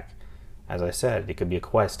it back, as I said, it could be a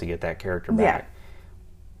quest to get that character back.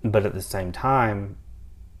 Yeah. But at the same time,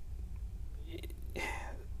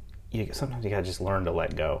 sometimes you gotta just learn to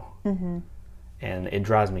let go. Mm-hmm. And it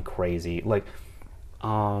drives me crazy. There's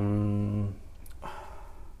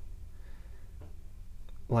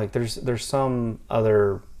some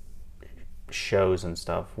other shows and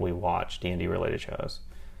stuff we watch, D&D related shows,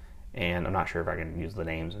 and I'm not sure if I can use the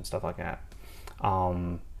names and stuff like that.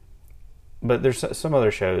 But there's some other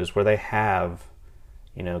shows where they have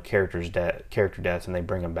character deaths, and they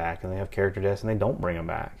bring them back, and they have character deaths and they don't bring them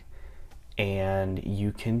back, and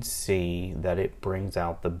you can see that it brings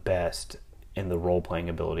out the best in the role-playing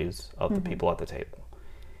abilities of the people at the table.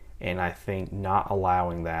 And I think not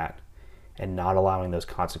allowing that and not allowing those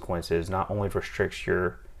consequences not only restricts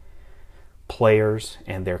your players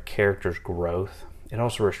and their characters' growth, it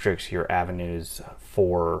also restricts your avenues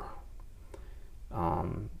for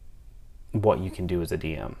what you can do as a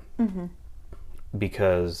DM. Mm-hmm.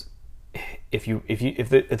 Because if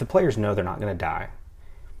the players know they're not going to die,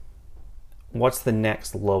 what's the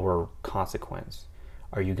next lower consequence?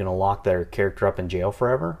 Are you going to lock their character up in jail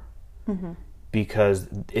forever? Mm-hmm. Because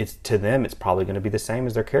to them it's probably going to be the same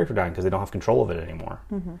as their character dying, because they don't have control of it anymore.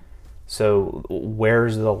 Mm-hmm. So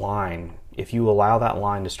where's the line? If you allow that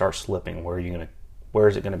line to start slipping, where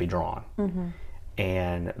is it going to be drawn? Mm-hmm.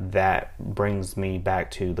 And that brings me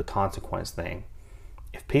back to the consequence thing.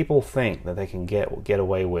 If people think that they can get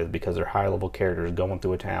away with, because they're high level characters going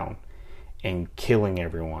through a town and killing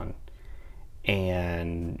everyone,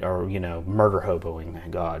 or murder hoboing,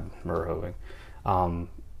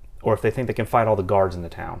 or if they think they can fight all the guards in the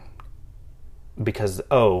town because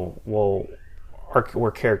we're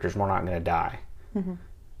characters, we're not going to die. Mm-hmm.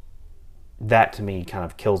 That to me kind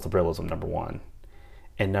of kills the realism, number one,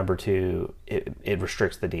 and number two, it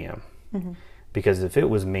restricts the DM. Mm-hmm. Because if it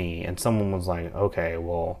was me and someone was like, okay,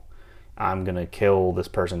 well, I'm going to kill this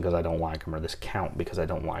person because I don't like them, or this count because I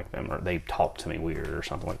don't like them, or they talk to me weird or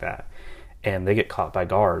something like that, and they get caught by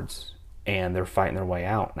guards and they're fighting their way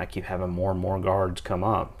out, and I keep having more and more guards come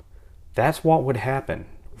up, that's what would happen.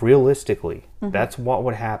 Realistically, mm-hmm. That's what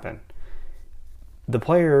would happen. The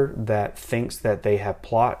player that thinks that they have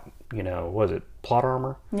plot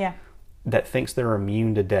armor? Yeah. That thinks they're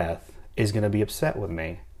immune to death is going to be upset with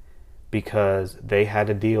me, because they had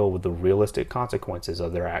to deal with the realistic consequences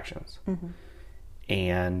of their actions. Mm-hmm.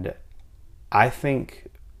 And I think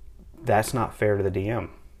that's not fair to the DM.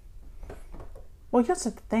 Well, you just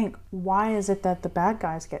have to think, why is it that the bad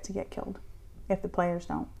guys get to get killed if the players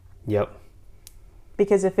don't? Yep.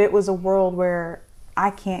 Because if it was a world where I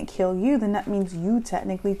can't kill you, then that means you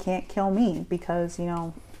technically can't kill me, because,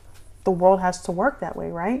 the world has to work that way,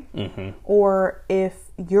 right? Or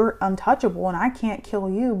if you're untouchable and I can't kill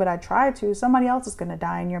you, but I try to, somebody else is going to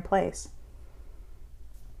die in your place.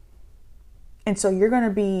 And so you're going to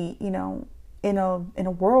be, you know, in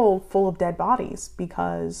a world full of dead bodies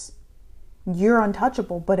because you're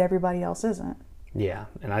untouchable, but everybody else isn't. Yeah,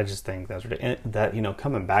 and I just think that's that, you know,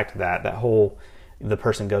 coming back to that whole, the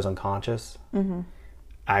person goes unconscious.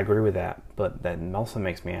 I agree with that, but that also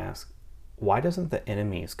makes me ask, why doesn't the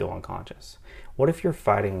enemies go unconscious? What if you're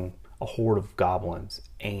fighting a horde of goblins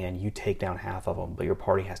and you take down half of them, but your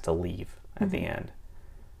party has to leave at the end?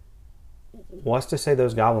 What's to say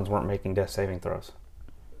those goblins weren't making death saving throws?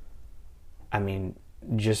 I mean,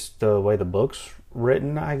 just the way the book's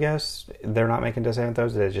written, I guess, they're not making death saving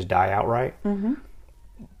throws, they just die outright.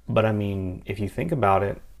 But I mean, if you think about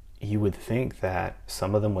it, you would think that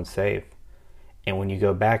some of them would save. And when you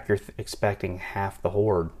go back, you're expecting half the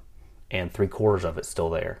horde and 3/4 of it's still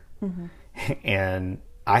there. And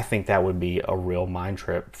I think that would be a real mind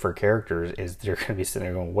trip for characters, is they're going to be sitting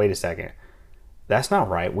there going, wait a second, that's not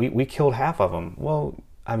right. We killed half of them. Well,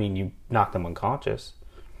 I mean, you knocked them unconscious.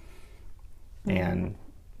 And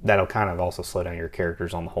that'll kind of also slow down your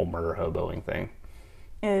characters on the whole murder hoboing thing.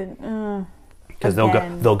 Because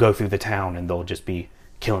they'll go through the town and they'll just be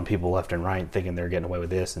killing people left and right, thinking they're getting away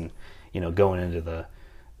with this, and, you know, going into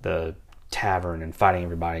the tavern and fighting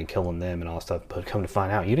everybody and killing them and all that stuff. But come to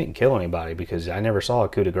find out, you didn't kill anybody because I never saw a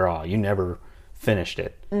coup de grace. You never finished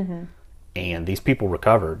it. And these people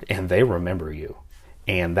recovered and they remember you.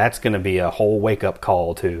 And that's going to be a whole wake-up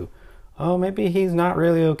call to, oh, maybe he's not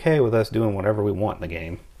really okay with us doing whatever we want in the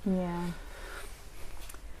game. Yeah.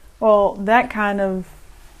 Well, that kind of,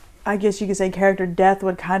 I guess you could say, character death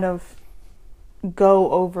would kind of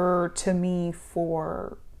go over to me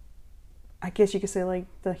for, I guess you could say, like,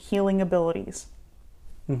 the healing abilities.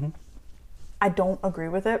 I don't agree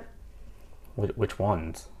with it. Which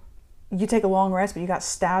ones? You take a long rest, but you got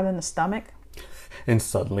stabbed in the stomach. And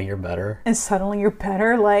suddenly you're better.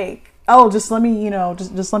 Like, oh, just let me, you know,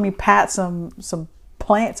 just let me pat some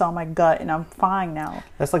plants on my gut and I'm fine now.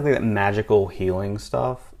 That's like that magical healing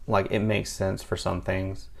stuff. Like, it makes sense for some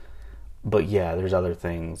things. But yeah, there's other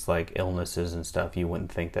things like illnesses and stuff. You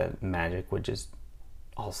wouldn't think that magic would just,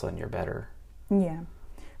 all of a sudden you're better. Yeah.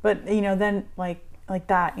 But, you know, then like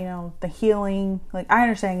that, you know, the healing, like, I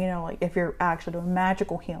understand, you know, like, if you're actually doing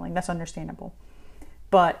magical healing, that's understandable.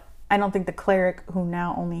 But I don't think the cleric, who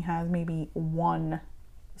now only has maybe one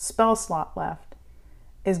spell slot left,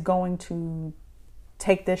 is going to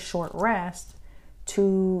take this short rest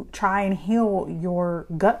to try and heal your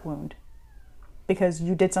gut wound because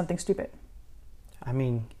you did something stupid. I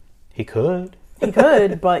mean, he could. He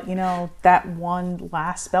could, but, you know, that one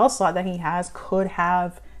last spell slot that he has could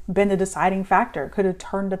have been the deciding factor, could have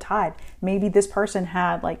turned the tide. Maybe this person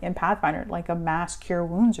had, like in Pathfinder, like a mass cure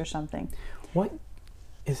wounds or something. What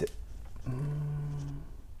is it?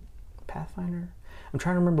 Pathfinder? I'm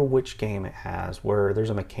trying to remember which game it has where there's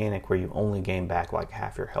a mechanic where you only gain back like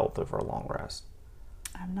half your health over a long rest.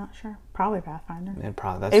 I'm not sure. Probably Pathfinder. And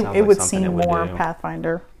probably that sounds it like would something seem it would more do.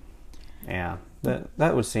 Pathfinder. Yeah,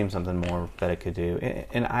 that would seem something more that it could do.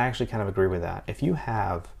 And I actually kind of agree with that. If you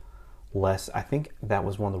have less, I think that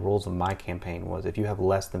was one of the rules of my campaign, was if you have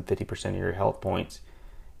less than 50% of your health points,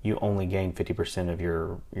 you only gain 50% of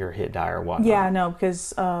your hit die or whatnot. Yeah, no,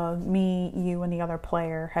 because me, you, and the other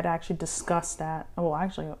player had actually discussed that. Well,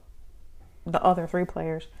 actually, the other 3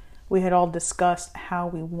 players, we had all discussed how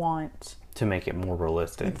we want to make it more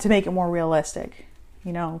realistic.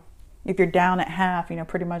 You know, if you're down at half, you know,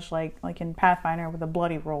 pretty much like in Pathfinder with a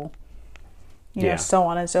bloody roll, you know, so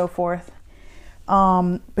on and so forth.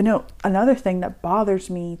 But no, another thing that bothers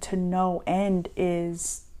me to no end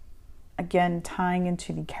is, again, tying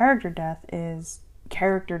into the character death, is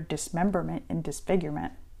character dismemberment and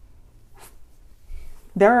disfigurement.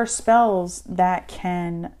 There are spells that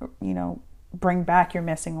can, you know, bring back your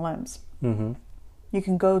missing limbs. You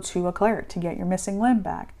can go to a cleric to get your missing limb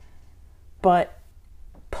back. But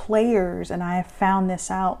players, and I have found this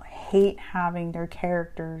out, hate having their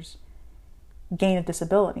characters gain a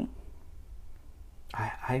disability.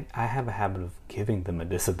 I have a habit of giving them a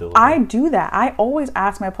disability. I do that. I always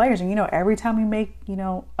ask my players, and, you know, every time we make, you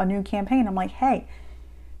know, a new campaign, I'm like, hey,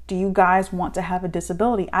 do you guys want to have a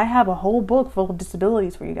disability? I have a whole book full of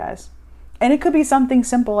disabilities for you guys. And it could be something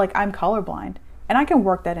simple like I'm colorblind. And I can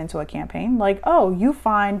work that into a campaign. Like, oh, you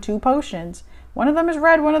find 2 potions. One of them is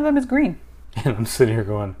red, one of them is green. And I'm sitting here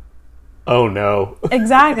going, oh no.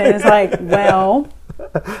 Exactly. And it's like, well.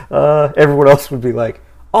 Everyone else would be like,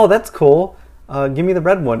 oh, that's cool. Give me the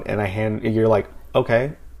red one. And you're like,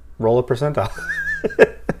 okay, roll a percentile.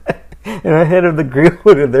 and ahead of the group,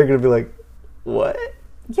 and they're going to be like, what?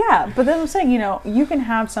 Yeah, but then I'm saying, you can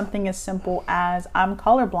have something as simple as I'm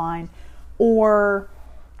colorblind, or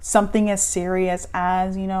something as serious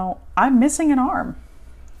as, I'm missing an arm.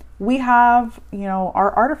 We have,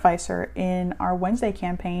 our artificer in our Wednesday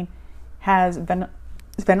campaign has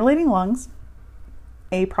ventilating lungs,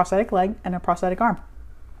 a prosthetic leg, and a prosthetic arm.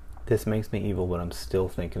 This makes me evil, but I'm still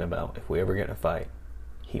thinking about if we ever get in a fight,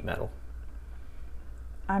 heat metal.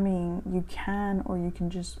 I mean, you can, or you can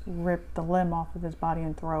just rip the limb off of his body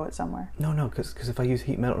and throw it somewhere. No, because if I use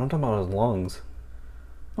heat metal, I'm talking about his lungs.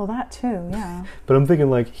 Well, that too, yeah. But I'm thinking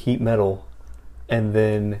like heat metal, and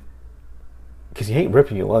then, because you ain't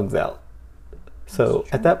ripping your lungs out. So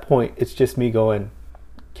at that point, it's just me going,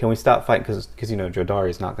 can we stop fighting? Because Jodari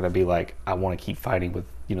is not going to be like, I want to keep fighting with,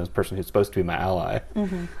 this person who's supposed to be my ally.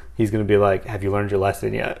 Mm-hmm. He's going to be like, have you learned your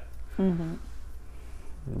lesson yet? Mm-hmm.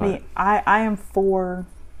 But I am for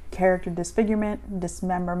character disfigurement,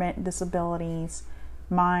 dismemberment, disabilities.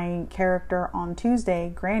 My character on Tuesday,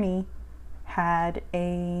 Granny, had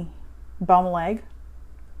a bum leg.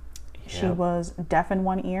 Yep. She was deaf in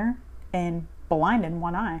one ear and blind in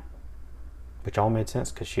one eye. Which all made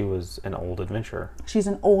sense because she was an old adventurer. She's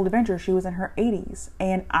an old adventurer. She was in her 80s.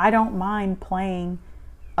 And I don't mind playing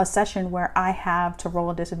a session where I have to roll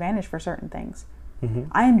a disadvantage for certain things. Mm-hmm.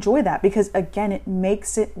 I enjoy that because, again, it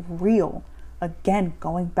makes it real. Again,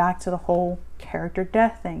 going back to the whole character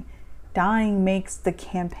death thing. Dying makes the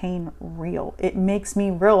campaign real. It makes me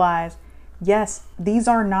realize, yes, these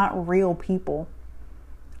are not real people,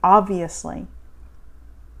 obviously.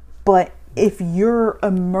 But if you're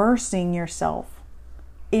immersing yourself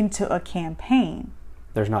into a campaign,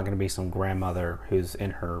 there's not going to be some grandmother who's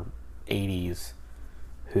in her 80s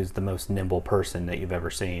who's the most nimble person that you've ever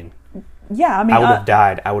seen. Yeah, I mean, I would have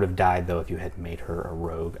died. I would have died though if you had made her a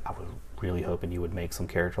rogue. I was really hoping you would make some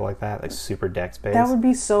character like that, like super dex based. That would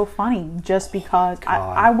be so funny, just because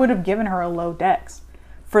I would have given her a low dex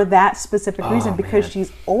for that specific reason, because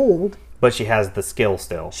she's old. But she has the skill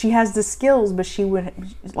still. She has the skills, but she would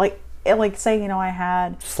like say, I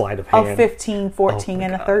had sleight of hand. A 15, 14,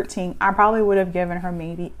 and a 13. I probably would have given her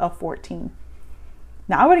maybe a 14.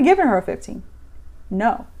 Now, I would have given her a 15.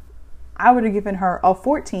 No. I would have given her a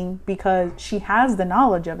 14 because she has the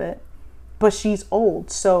knowledge of it, but she's old.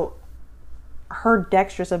 So her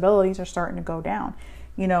dexterous abilities are starting to go down.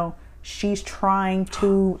 She's trying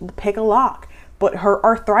to pick a lock, but her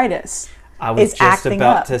arthritis is acting up. I was just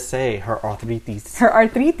about to say her arthritis. Her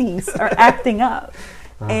arthritis are acting up.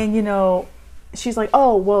 And, she's like,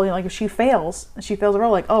 oh, well, if she fails a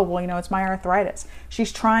roll, like, oh, well, it's my arthritis.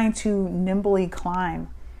 She's trying to nimbly climb,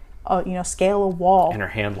 scale a wall. And her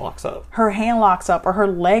hand locks up. Her hand locks up, or her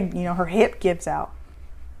leg, her hip gives out.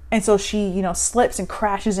 And so she, slips and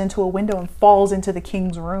crashes into a window and falls into the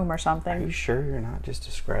king's room or something. Are you sure you're not just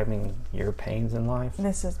describing your pains in life?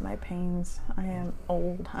 This is my pains. I am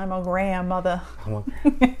old. I'm a grandmother.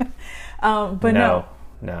 But no.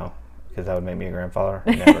 No. Because that would make me a grandfather?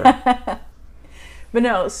 Never. But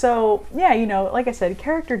no, so, yeah, like I said,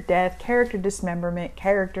 character death, character dismemberment,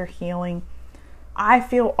 character healing. I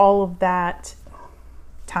feel all of that,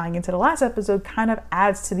 tying into the last episode, kind of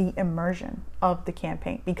adds to the immersion of the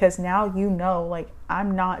campaign. Because now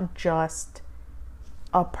I'm not just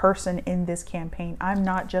a person in this campaign. I'm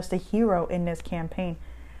not just a hero in this campaign.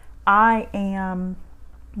 I am,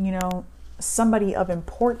 somebody of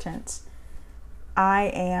importance.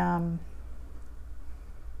 I'm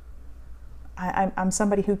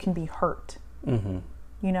somebody who can be hurt. Mm-hmm.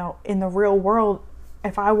 In the real world,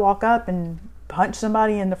 if I walk up and punch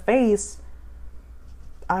somebody in the face,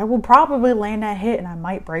 I will probably land that hit and I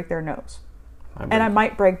might break their nose. I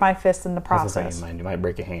might break my fist in the process. You might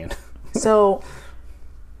break a hand. So,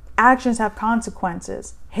 actions have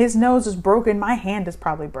consequences. His nose is broken, my hand is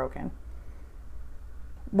probably broken.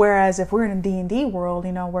 Whereas if we're in a D&D world,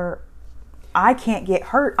 where I can't get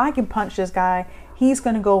hurt, I can punch this guy, he's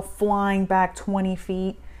going to go flying back 20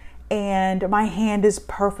 feet, and my hand is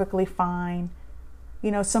perfectly fine.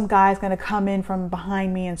 Some guy's going to come in from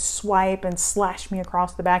behind me and swipe and slash me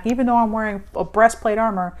across the back, even though I'm wearing a breastplate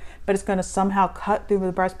armor, but it's going to somehow cut through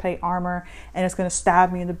the breastplate armor, and it's going to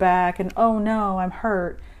stab me in the back, and oh no, I'm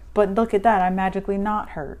hurt. But look at that, I'm magically not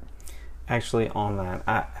hurt. Actually, on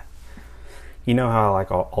that, you know how I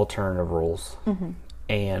like alternative rules? Mm-hmm.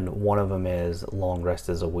 And one of them is long rest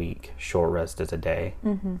is a week, short rest is a day,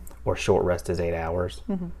 mm-hmm. or short rest is 8 hours.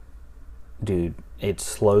 Mm-hmm. Dude, it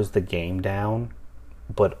slows the game down,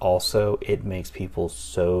 but also it makes people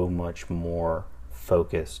so much more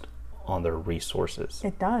focused on their resources.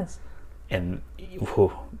 It does. And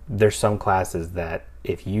there's some classes that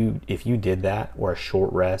if you did that, where a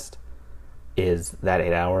short rest is that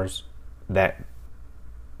 8 hours, that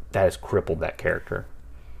has crippled that character.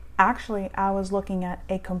 Actually, I was looking at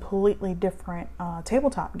a completely different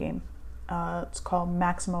tabletop game. It's called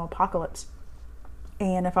Maximum Apocalypse.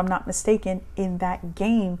 And if I'm not mistaken, in that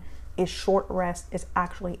game, a short rest is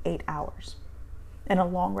actually 8 hours. And a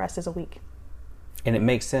long rest is a week. And it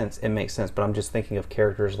makes sense. But I'm just thinking of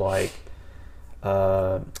characters like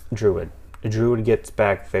Druid. Druid gets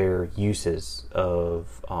back their uses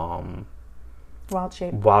of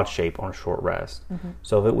Wild shape on a short rest. Mm-hmm.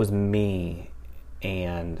 So if it was me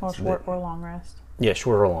and short or long rest. Yeah,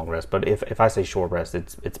 short or long rest. But if I say short rest,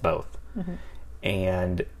 it's both. Mm-hmm.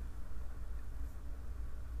 And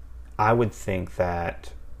I would think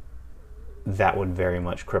that would very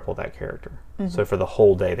much cripple that character. Mm-hmm. So for the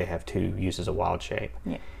whole day, they have 2 uses of wild shape.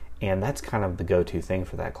 Yeah. And that's kind of the go-to thing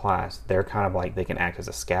for that class. They're kind of like, they can act as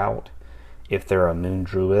a scout. If they're a moon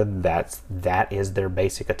druid, that is their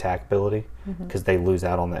basic attack ability, because they lose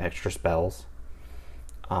out on the extra spells.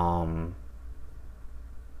 So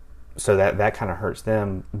that kind of hurts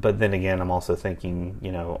them. But then again, I'm also thinking,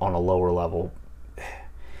 on a lower level,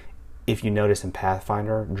 if you notice in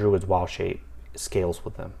Pathfinder, Druid's wild shape scales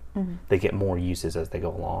with them. Mm-hmm. They get more uses as they go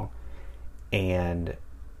along. And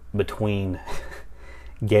between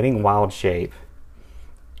getting wild shape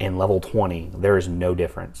and level 20, there is no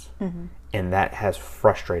difference. Mm-hmm. And that has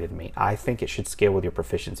frustrated me. I think it should scale with your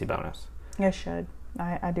proficiency bonus. It should.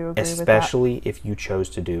 I do agree with that. Especially if you chose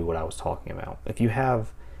to do what I was talking about. If you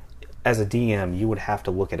have, as a DM, you would have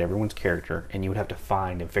to look at everyone's character and you would have to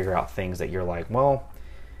find and figure out things that you're like, well,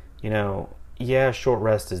 yeah, short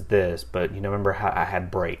rest is this, but remember how I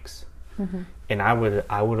had breaks. Mm-hmm. And I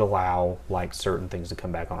would allow like certain things to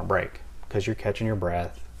come back on a break, because you're catching your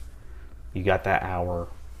breath, you got that hour,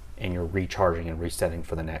 and you're recharging and resetting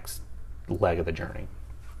for the next leg of the journey.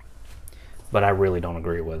 But I really don't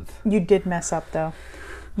agree with... You did mess up, though.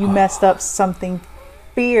 You messed up something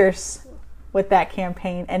fierce with that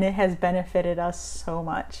campaign, and it has benefited us so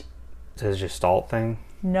much. Is this just Gestalt thing?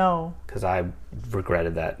 No. Because I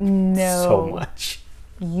regretted that so much.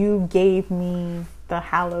 You gave me the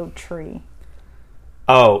hallowed tree.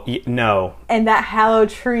 Oh, no. And that hallowed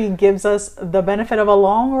tree gives us the benefit of a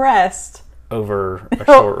long rest. Over a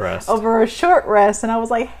short rest. Over a short rest. And I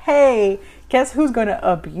was like, hey, guess who's going to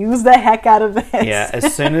abuse the heck out of this? Yeah,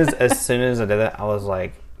 as soon as I did that, I was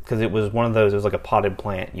like, because it was one of those, it was like a potted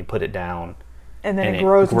plant. You put it down. And then it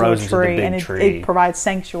grows into a tree, and it provides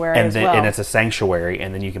sanctuary as well. And it's a sanctuary,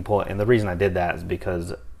 and then you can pull it. And the reason I did that is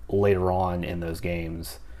because later on in those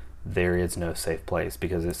games, there is no safe place,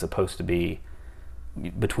 because it's supposed to be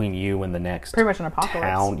between you and the next pretty much an apocalypse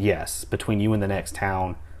town. Yes, between you and the next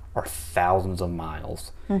town are thousands of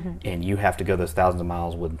miles, and you have to go those thousands of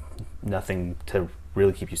miles with nothing to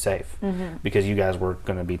really keep you safe, because you guys were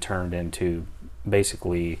going to be turned into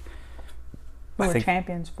basically... We were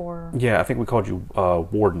champions for... Yeah, I think we called you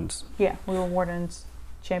wardens. Yeah, we were wardens.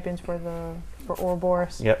 Champions for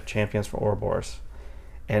Ouroboros. Yep, champions for Ouroboros.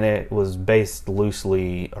 And it was based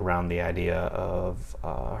loosely around the idea of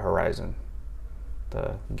Horizon,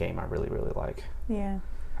 the game I really, really like. Yeah,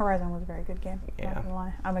 Horizon was a very good game. Yeah. Not gonna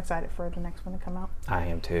lie. I'm excited for the next one to come out. I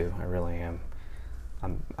am too. I really am.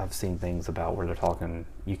 I've seen things about where they're talking,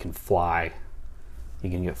 you can fly. You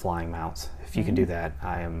can get flying mounts. If you can do that,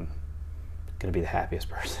 I am... going to be the happiest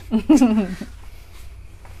person.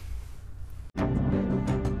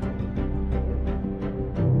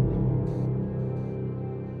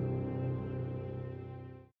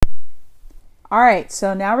 All right,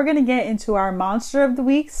 so now we're going to get into our Monster of the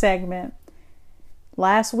Week segment.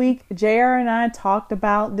 Last week, JR and I talked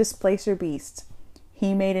about Displacer Beast.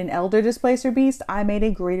 He made an Elder Displacer Beast. I made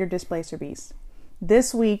a Greater Displacer Beast.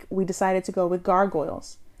 This week, we decided to go with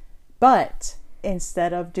Gargoyles. But...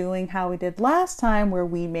 instead of doing how we did last time, where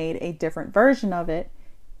we made a different version of it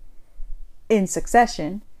in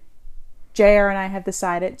succession, JR and I have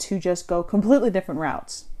decided to just go completely different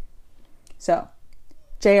routes. So,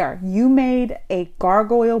 JR, you made a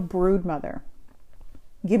Gargoyle Broodmother.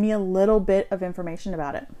 Give me a little bit of information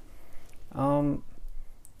about it.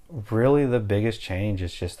 Really the biggest change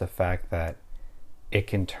is just the fact that it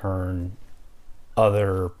can turn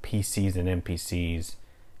other PCs and NPCs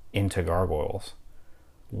into gargoyles,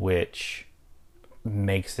 which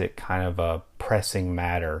makes it kind of a pressing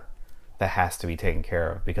matter that has to be taken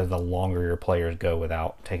care of, because the longer your players go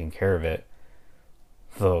without taking care of it,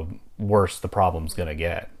 the worse the problem's going to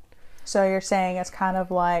get. So you're saying it's kind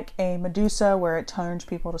of like a Medusa where it turns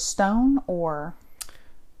people to stone, or?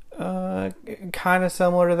 Kind of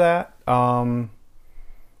similar to that.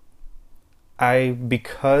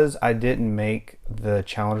 Because I didn't make the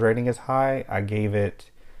challenge rating as high, I gave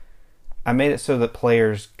it I made it so that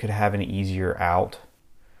players could have an easier out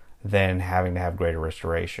than having to have greater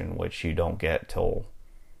restoration, which you don't get till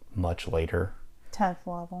much later. 10th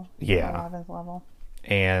level. Yeah. 11th level.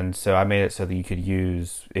 And so I made it so that you could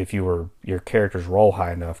use, if your character's roll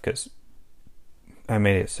high enough, because I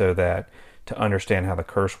made it so that to understand how the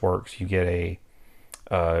curse works, you get a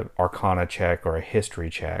Arcana check or a History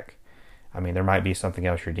check. I mean, there might be something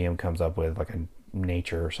else your DM comes up with, like a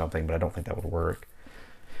Nature or something, but I don't think that would work.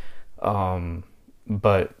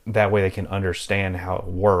 But that way they can understand how it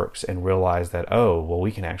works and realize that, oh, well,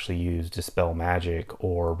 we can actually use Dispel Magic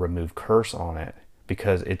or remove Curse on it,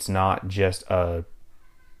 because it's not just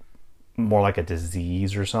more like a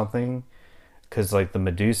disease or something. Because like the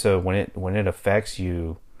Medusa, when it affects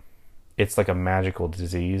you, it's like a magical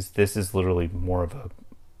disease. This is literally more of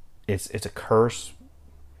it's a curse,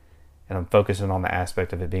 and I'm focusing on the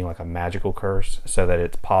aspect of it being like a magical curse, so that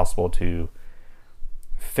it's possible to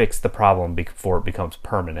fix the problem before it becomes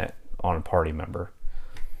permanent on a party member.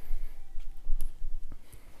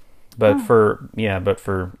 But for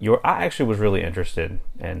your, I actually was really interested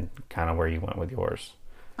in kind of where you went with yours.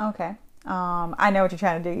 Okay. I know what you're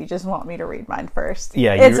trying to do. You just want me to read mine first.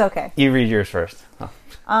 Yeah, it's okay. You read yours first. Oh.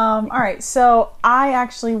 All right. So I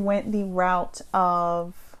actually went the route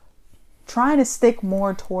of trying to stick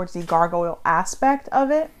more towards the gargoyle aspect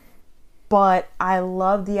of it, but I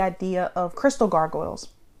love the idea of crystal gargoyles.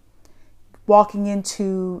 Walking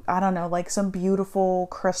into, I don't know, like some beautiful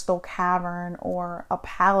crystal cavern or a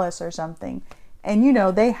palace or something,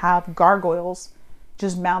 and they have gargoyles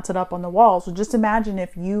just mounted up on the walls. So just imagine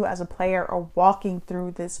if you as a player are walking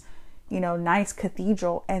through this, nice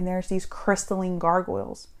cathedral, and there's these crystalline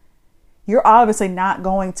gargoyles. You're obviously not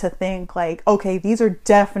going to think like, okay, these are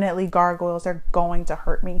definitely gargoyles, they're going to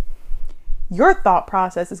hurt me. Your thought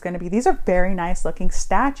process is going to be, these are very nice looking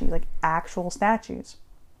statues, like actual statues.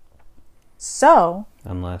 So,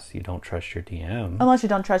 unless you don't trust your DM.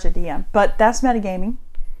 But that's metagaming.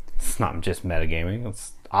 It's not just metagaming,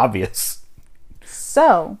 it's obvious.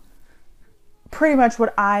 So, pretty much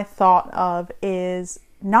what I thought of is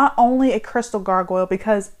not only a crystal gargoyle,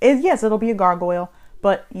 because it'll be a gargoyle,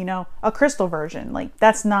 but a crystal version. Like,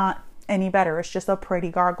 that's not any better. It's just a pretty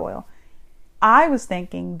gargoyle. I was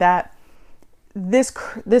thinking that this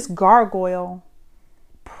gargoyle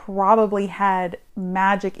probably had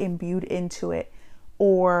magic imbued into it,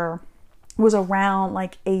 or was around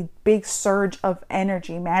like a big surge of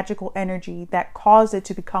energy, magical energy, that caused it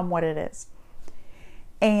to become what it is.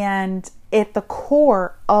 And at the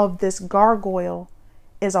core of this gargoyle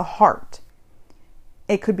is a heart.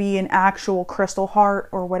 It could be an actual crystal heart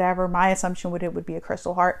or whatever. My assumption would be a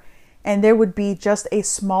crystal heart. And there would be just a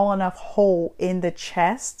small enough hole in the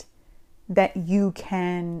chest that you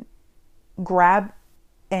can grab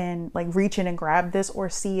and like reach in and grab this, or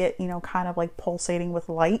see it, kind of like pulsating with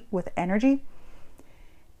light, with energy.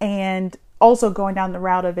 And also going down the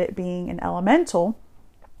route of it being an elemental,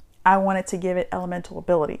 I wanted to give it elemental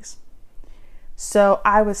abilities. So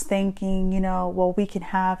I was thinking, well, we can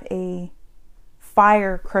have a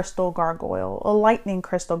fire crystal gargoyle, a lightning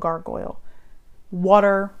crystal gargoyle,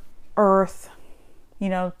 water, earth,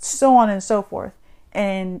 so on and so forth.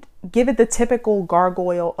 And give it the typical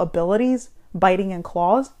gargoyle abilities, biting and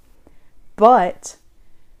claws. But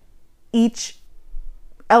each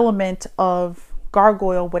element of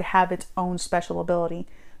gargoyle would have its own special ability.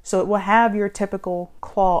 So it will have your typical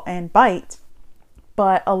claw and bite,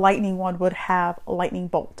 but a lightning one would have a lightning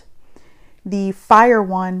bolt. The fire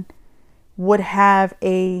one would have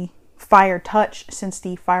a fire touch, since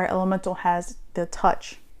the fire elemental has the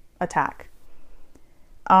touch attack.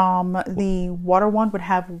 The water one would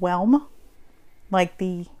have whelm, like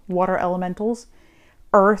the water elementals.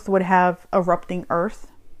 Earth would have erupting earth.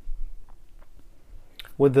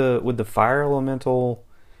 Would the fire elemental,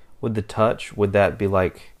 would the touch, would that be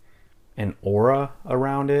like an aura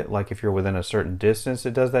around it? Like if you're within a certain distance,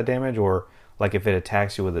 it does that damage? Or like if it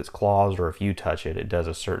attacks you with its claws, or if you touch it, it does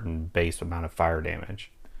a certain base amount of fire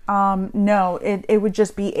damage? No, it would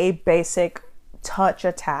just be a basic touch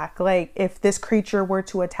attack. Like if this creature were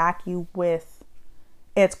to attack you with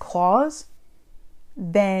its claws,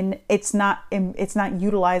 then it's not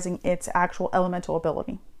utilizing its actual elemental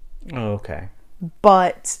ability. Oh, okay.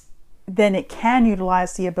 But then it can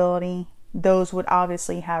utilize the ability. Those would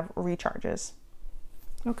obviously have recharges.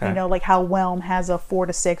 Okay. Like how Whelm has a 4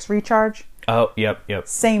 to 6 recharge. Oh, yep.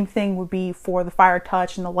 Same thing would be for the fire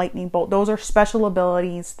touch and the lightning bolt. Those are special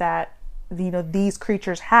abilities that these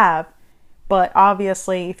creatures have. But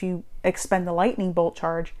obviously, if you expend the lightning bolt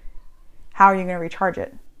charge, how are you going to recharge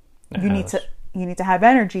it? You need to have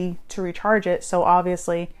energy to recharge it. So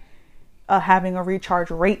obviously, having a recharge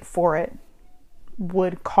rate for it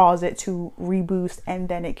would cause it to reboost, and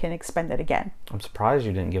then it can expend it again. I'm surprised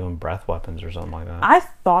you didn't give them breath weapons or something like that. I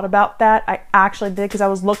thought about that. I actually did, because I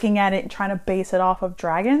was looking at it and trying to base it off of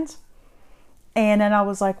dragons. And then I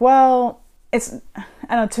was like, well, it's, I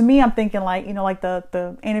don't know, to me, I'm thinking like, you know, like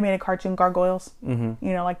the animated cartoon gargoyles, you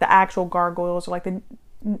know, like the actual gargoyles, or like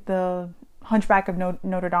the Hunchback of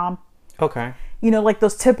Notre Dame. Okay. You know, like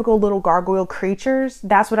those typical little gargoyle creatures.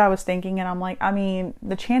 That's what I was thinking. And I'm like, I mean,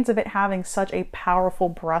 the chance of it having such a powerful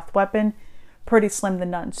breath weapon, pretty slim to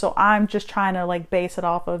none. So I'm just trying to like base it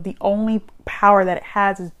off of the only power that it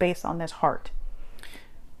has is based on this heart.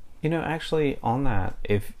 You know, actually, on that,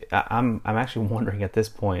 if I'm actually wondering at this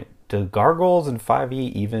point, do gargoyles in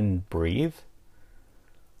 5e even breathe?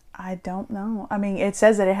 I don't know. I mean, it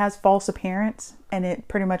says that it has false appearance, and it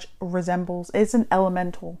pretty much resembles, it's an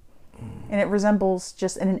elemental, and it resembles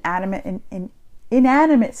just an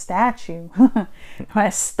inanimate statue. I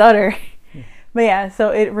stutter. But yeah,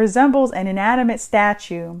 so it resembles an inanimate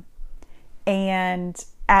statue, and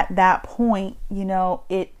at that point, you know,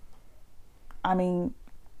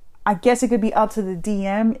 I guess it could be up to the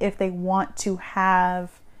DM if they want to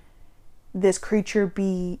have this creature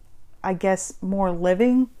be, I guess, more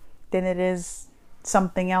living than it is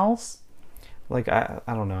something else. Like, I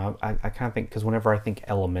don't know. I kind of think, because whenever I think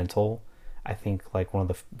elemental, I think like one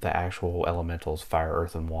of the actual elementals, fire,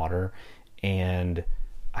 earth, and water. And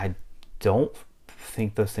I don't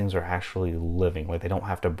think those things are actually living. Like, they don't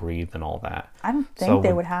have to breathe and all that. I don't think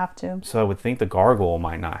they would have to. So I would think the gargoyle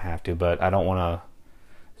might not have to, but I don't want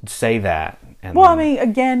to say that. And well, I mean,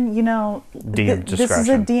 again, you know, DM's discretion. This is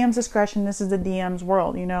a DM's discretion. This is the DM's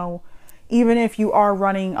world. You know, even if you are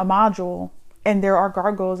running a module and there are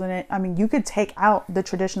gargoyles in it, I mean, you could take out the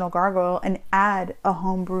traditional gargoyle and add a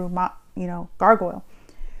homebrew, gargoyle.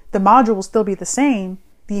 The module will still be the same.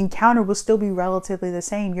 The encounter will still be relatively the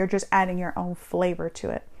same. You're just adding your own flavor to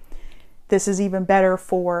it. This is even better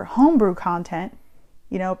for homebrew content,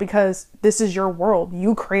 you know, because this is your world.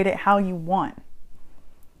 You create it how you want.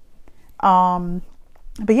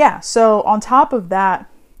 But yeah, so on top of that,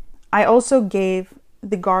 I also gave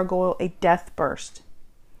the gargoyle a death burst.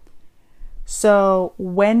 So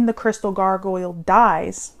when the crystal gargoyle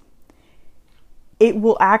dies, it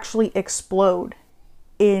will actually explode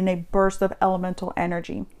in a burst of elemental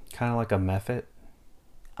energy. Kind of like a Mephit?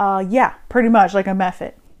 Yeah, pretty much like a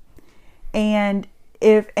Mephit. And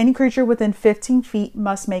if any creature within 15 feet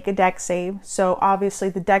must make a dex save, so obviously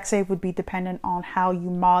the dex save would be dependent on how you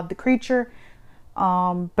mod the creature,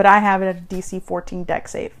 but I have it at a DC 14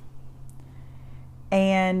 dex save.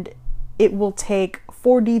 And it will take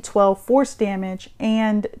 4d12 force damage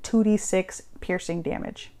and 2d6 piercing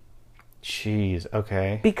damage. Jeez,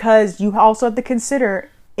 okay. Because you also have to consider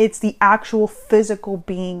it's the actual physical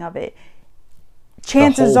being of it.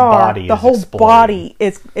 Chances are the whole body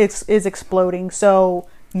is exploding, so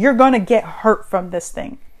you're going to get hurt from this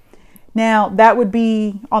thing. Now, that would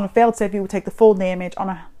be on a failed save, you would take the full damage. On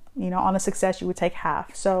a success, you would take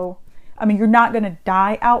half. So, I mean, you're not going to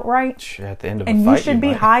die outright. At the end of a and fight, you should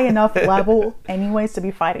be high enough level anyways to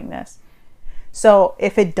be fighting this. So,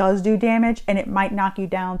 if it does do damage, and it might knock you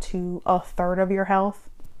down to a third of your health,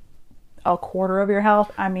 a quarter of your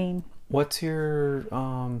health, I mean... What's your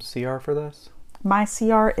CR for this? My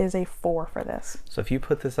CR is a 4 for this. So if you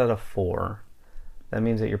put this at a 4, that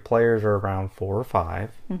means that your players are around 4 or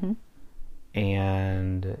 5. Mm-hmm.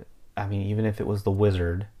 And, I mean, even if it was the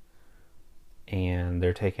wizard and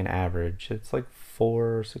they're taking average, it's like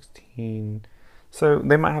 4, 16. So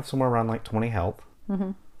they might have somewhere around like 20 health.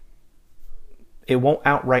 Mm-hmm. It won't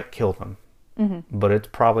outright kill them, but it's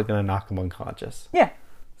probably going to knock them unconscious. Yeah.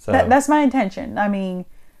 So that's my intention. I mean,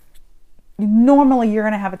 normally you're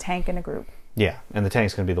going to have a tank in a group. Yeah, and the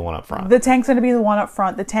tank's going to be the one up front. The tank's going to be the one up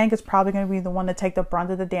front. The tank is probably going to be the one to take the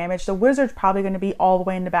brunt of the damage. The wizard's probably going to be all the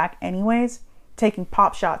way in the back anyways, taking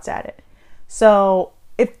pop shots at it. So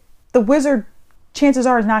if the wizard, chances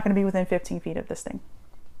are, is not going to be within 15 feet of this thing.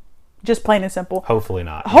 Just plain and simple. Hopefully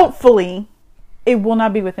not. Hopefully, it will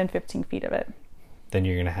not be within 15 feet of it. Then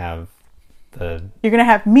you're going to have You're going to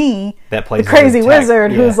have me, that plays the crazy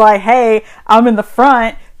wizard, who's like, hey, I'm in the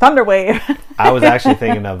front. Thunderwave. I was actually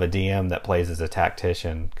thinking of a DM that plays as a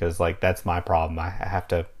tactician, because like that's my problem. I have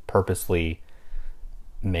to purposely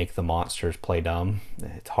make the monsters play dumb.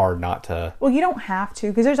 It's hard not to. Well, you don't have to,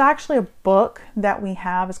 because there's actually a book that we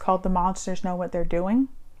have. It's called The Monsters Know What They're Doing.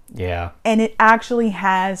 Yeah. And it actually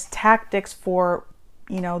has tactics for,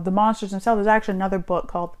 the monsters themselves. There's actually another book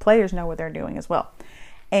called Players Know What They're Doing as well.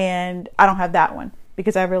 And I don't have that one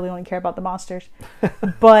because I really only care about the monsters.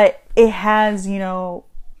 But it has,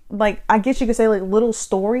 like, I guess you could say like little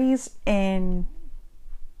stories, and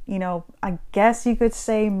you know, I guess you could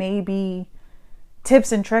say maybe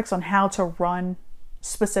tips and tricks on how to run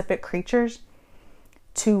specific creatures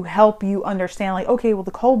to help you understand, like, okay, well,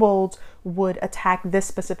 the kobolds would attack this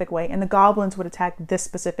specific way and the goblins would attack this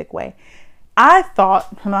specific way. I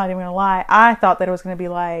thought, I'm not even gonna lie, I thought that it was gonna be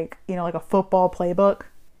like, you know, like a football playbook,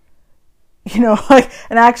 you know, like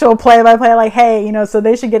an actual play-by-play, like, hey, you know, so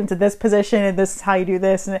they should get into this position and this is how you do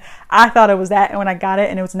this. And I thought it was that, and when I got it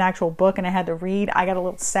and it was an actual book and I had to read, I got a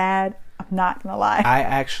little sad. I'm not gonna lie.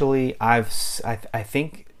 I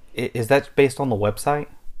think, is that based on the website?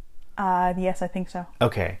 Yes, I think so.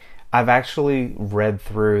 Okay. I've actually read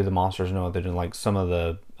through the Monsters Know What They're Doing, like some of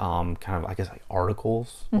the kind of, I guess, like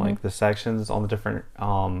articles, like the sections on the different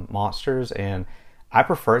monsters, and I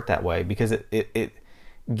prefer it that way because it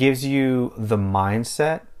gives you the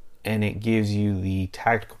mindset and it gives you the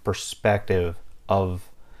tactical perspective of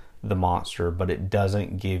the monster, but it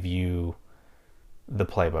doesn't give you the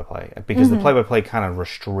play-by-play, because the play-by-play kind of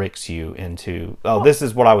restricts you into, this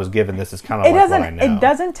is what I was given, this is kind of like what I know. It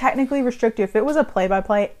doesn't technically restrict you. If it was a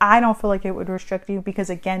play-by-play, I don't feel like it would restrict you, because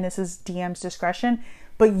again, this is DM's discretion,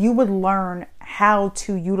 but you would learn how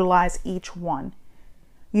to utilize each one.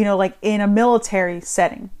 You know, like in a military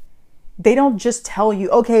setting, they don't just tell you,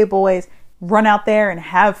 okay, boys, run out there and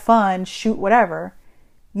have fun, shoot whatever.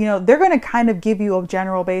 You know, they're going to kind of give you a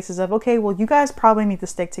general basis of, okay, well, you guys probably need to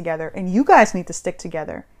stick together, and you guys need to stick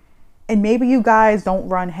together. And maybe you guys don't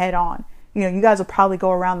run head on. You know, you guys will probably go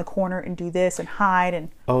around the corner and do this and hide.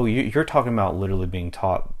 And oh, you're talking about literally being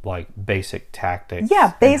taught like basic tactics.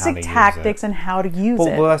 Yeah, basic tactics and how to use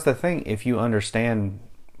it. Well, that's the thing. If you understand,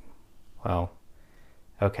 well,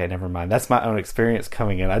 okay, never mind. That's my own experience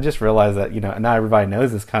coming in. I just realized that, you know, not everybody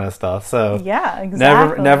knows this kind of stuff. So yeah,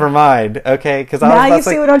 exactly. Never mind. Okay, because now you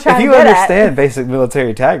see what I'm trying to get at. If you understand basic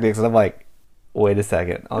military tactics, and I'm like, wait a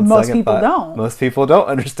second. Most people don't. Most people don't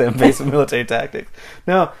understand basic military tactics.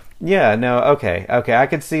 Okay. I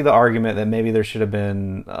could see the argument that maybe there should have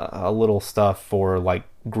been a little stuff for like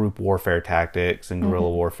group warfare tactics and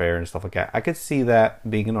guerrilla warfare and stuff like that. I could see that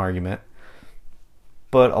being an argument,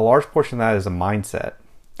 but a large portion of that is a mindset.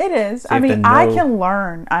 It is. I mean, I can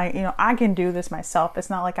learn. I can do this myself. It's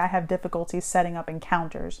not like I have difficulties setting up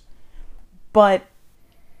encounters. But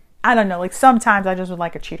I don't know. Like sometimes I just would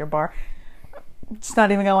like a cheater bar. It's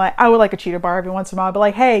not even gonna lie. I would like a cheater bar every once in a while. But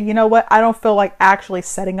like, hey, you know what? I don't feel like actually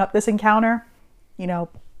setting up this encounter. You know,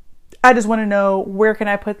 I just want to know, where can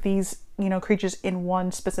I put these, you know, creatures in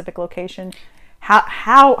one specific location?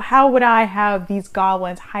 How would I have these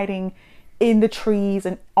goblins hiding in the trees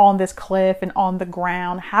and on this cliff and on the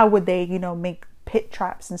ground? How would they, you know, make pit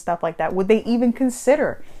traps and stuff like that? Would they even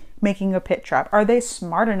consider making a pit trap? Are they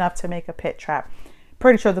smart enough to make a pit trap?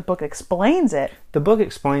 Pretty sure the book explains it. The book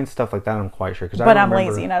explains stuff like that, I'm quite sure. But I'm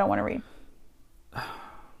lazy and I don't want to read.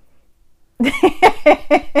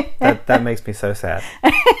 That makes me so sad.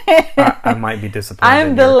 I might be disappointed.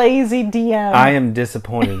 I'm the lazy DM. I am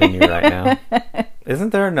disappointed in you right now. Isn't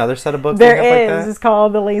there another set of books? There is. Like that? It's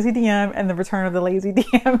called The Lazy DM and The Return of the Lazy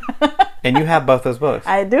DM. And you have both those books?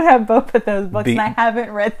 I do have both of those books, and I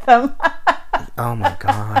haven't read them. Oh my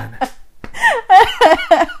god.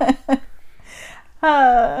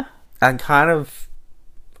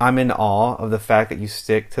 I'm in awe of the fact that you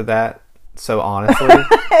stick to that so honestly,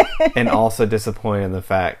 and also disappointed in the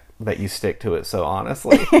fact that you stick to it so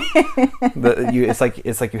honestly. It's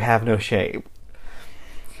like you have no shame.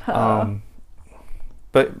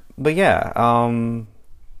 But yeah, I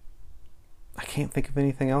can't think of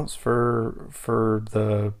anything else for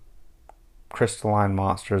the crystalline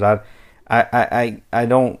monsters. I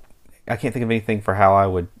can't think of anything for how I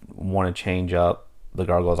would want to change up the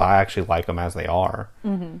gargoyles. I actually like them as they are.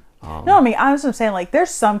 Mm-hmm. No, I mean, I was just saying, like,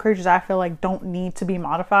 there's some creatures I feel like don't need to be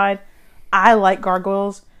modified. I like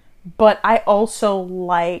gargoyles, but I also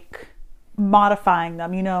like modifying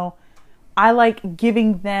them. You know, I like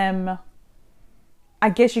giving them,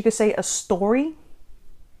 I guess you could say, a story.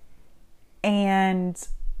 And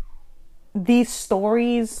these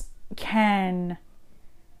stories can,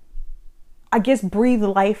 I guess, breathe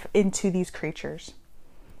life into these creatures.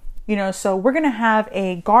 You know, so we're going to have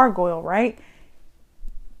a gargoyle, right?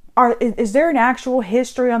 Is there an actual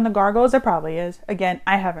history on the gargoyles? There probably is. Again,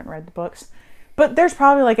 I haven't read the books. But there's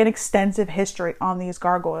probably like an extensive history on these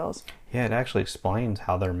gargoyles. Yeah, it actually explains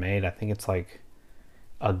how they're made. I think it's like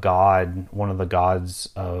a god, one of the gods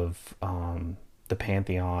of the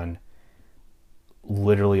pantheon,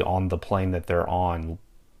 literally on the plane that they're on,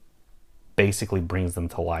 basically brings them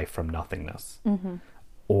to life from nothingness. Mm-hmm.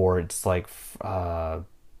 Or it's like, I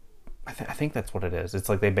think that's what it is. It's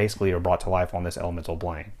like they basically are brought to life on this elemental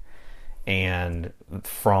plane. and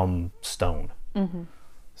from stone.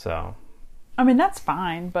 So, I mean, that's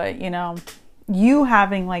fine, but you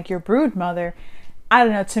having like your brood mother, I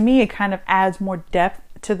don't know, to me it kind of adds more depth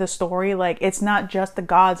to the story. Like, it's not just the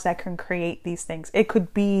gods that can create these things. It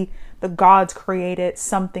could be the gods created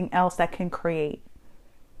something else that can create.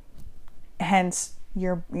 Hence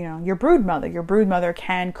your brood mother. Your brood mother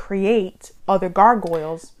can create other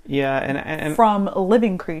gargoyles. Yeah, and from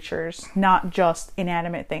living creatures, not just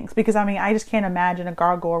inanimate things. Because I mean, I just can't imagine a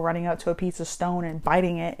gargoyle running up to a piece of stone and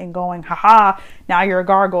biting it and going, "Haha, now you're a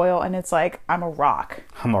gargoyle," and it's like, "I'm a rock."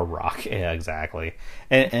 I'm a rock. Yeah, exactly.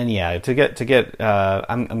 And yeah, to get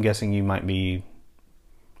I'm guessing you might be.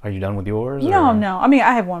 Are you done with yours? No. Or? I mean,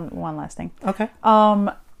 I have one last thing. Okay.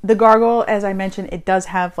 The gargoyle, as I mentioned, it does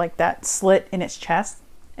have like that slit in its chest,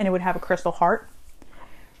 and it would have a crystal heart.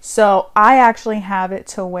 So I actually have it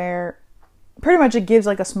to where pretty much it gives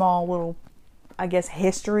like a small little, I guess,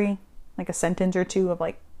 history, like a sentence or two of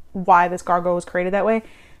like why this gargoyle was created that way.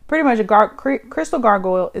 Pretty much crystal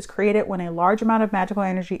gargoyle is created when a large amount of magical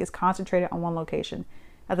energy is concentrated on one location.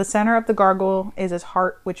 At the center of the gargoyle is its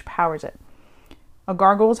heart, which powers it. A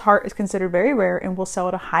gargoyle's heart is considered very rare and will sell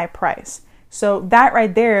at a high price. So that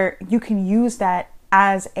right there, you can use that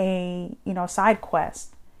as a, side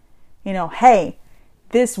quest. Hey,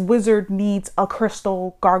 this wizard needs a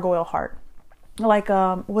crystal gargoyle heart. Like,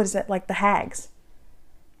 what is it? Like the hags.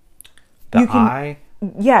 Eye?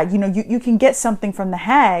 Yeah, you can get something from the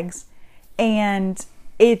hags, and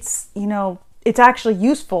it's actually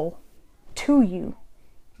useful to you.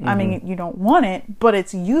 I mean, you don't want it, but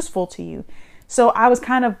it's useful to you. So I was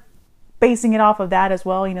kind of basing it off of that as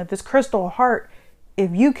well. This crystal heart,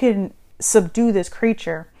 if you can subdue this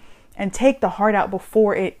creature and take the heart out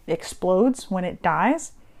before it explodes when it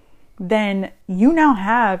dies, then you now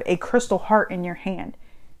have a crystal heart in your hand.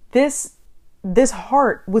 This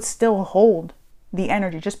heart would still hold the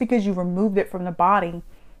energy. Just because you removed it from the body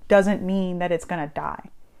doesn't mean that it's going to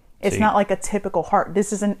die. It's not like a typical heart.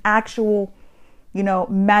 This is an actual,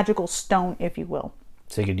 magical stone, if you will.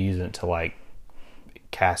 So you could use it to like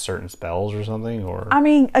cast certain spells or something, or I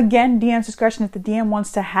mean, again, DM's discretion. If the DM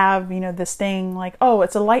wants to have this thing like, oh,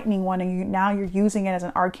 it's a lightning one, and now you're using it as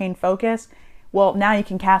an arcane focus, well, now you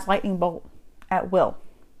can cast lightning bolt at will.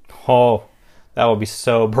 Oh, that would be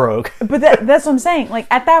so broke. But that's what I'm saying. Like,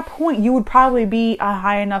 at that point, you would probably be a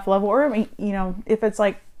high enough level, or if it's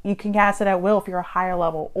like you can cast it at will if you're a higher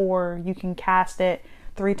level, or you can cast it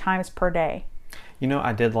 3 times per day.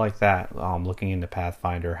 I did like that. Looking into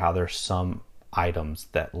Pathfinder, how there's some items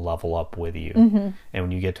that level up with you, and when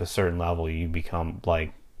you get to a certain level, you become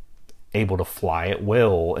like able to fly at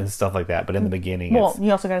will and stuff like that. But in the beginning, well,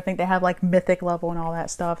 you also got to think they have like mythic level and all that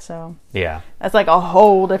stuff. So yeah, that's like a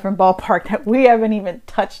whole different ballpark that we haven't even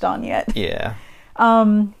touched on yet. Yeah.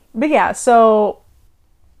 But yeah, so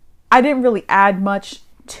I didn't really add much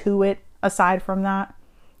to it aside from that.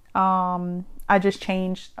 I just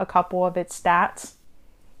changed a couple of its stats,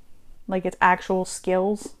 like its actual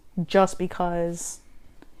skills, just because,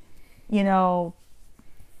 I don't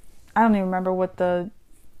even remember what the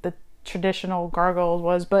traditional gargoyles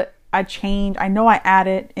was, but I know I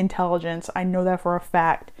added intelligence. I know that for a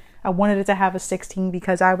fact. I wanted it to have a 16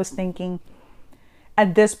 because I was thinking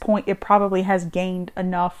at this point it probably has gained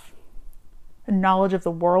enough knowledge of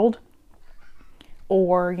the world,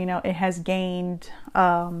 or it has gained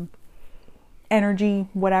energy,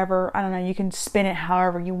 whatever. I don't know, you can spin it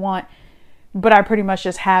however you want, but I pretty much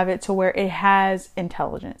just have it to where it has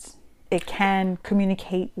intelligence. It can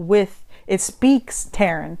communicate with, it speaks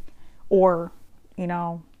Terran, or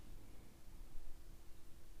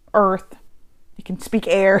earth. It can speak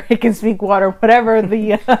air, it can speak water, whatever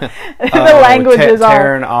the the languages are.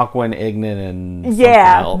 Terran, Aquan, Ignan, and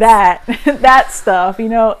yeah, else. that stuff.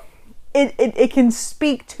 It can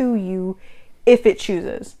speak to you if it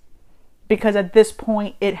chooses, because at this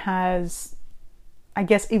point it has, I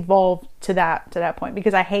guess, evolved to that point.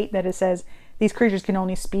 Because I hate that it says these creatures can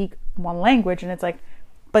only speak one language, and it's like,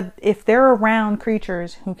 but if they're around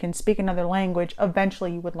creatures who can speak another language,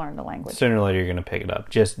 eventually you would learn the language. Sooner or later, you're going to pick it up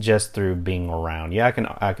just through being around. Yeah,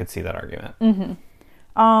 I could see that argument.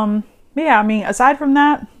 Yeah, I mean, aside from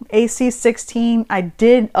that, AC 16, I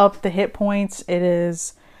did up the hit points. It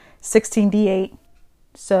is 16d8,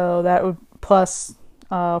 so that would plus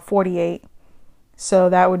 48, so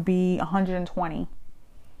that would be 120.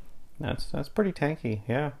 That's pretty tanky.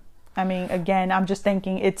 Yeah. I mean, again, I'm just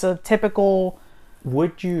thinking it's a typical.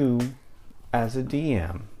 Would you, as a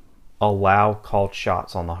DM, allow called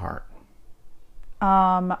shots on the heart?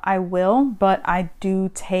 I will, but I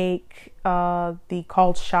do take the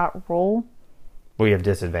called shot roll. We have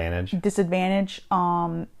disadvantage.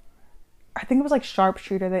 I think it was like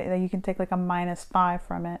sharpshooter that you can take like a -5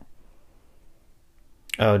 from it.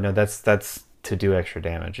 Oh no, that's to do extra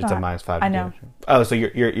damage. It's a -5. I know. Oh, so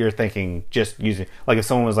you're thinking just using, like, if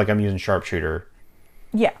someone was like, I'm using sharpshooter.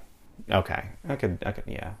 Yeah. Okay. I could.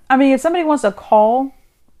 Yeah. I mean, if somebody wants to call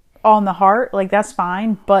on the heart, like, that's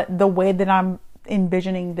fine. But the way that I'm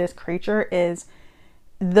envisioning this creature is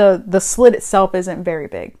the slit itself isn't very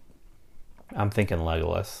big. I'm thinking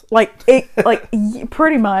Legolas.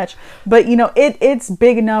 Pretty much. But it's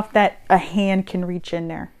big enough that a hand can reach in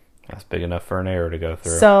there. That's big enough for an arrow to go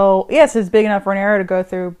through. So yes, it's big enough for an arrow to go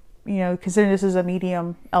through. Considering this is a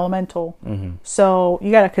medium elemental. Mm-hmm. So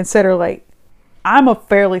you got to consider, like, I'm a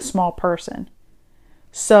fairly small person.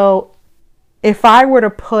 So if I were to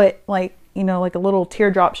put like a little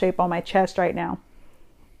teardrop shape on my chest right now,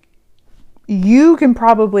 you can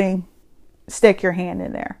probably stick your hand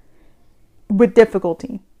in there with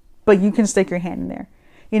difficulty, but you can stick your hand in there.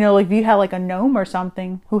 Like if you had like a gnome or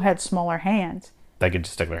something who had smaller hands, they could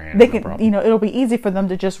just stick their hand. They can, it'll be easy for them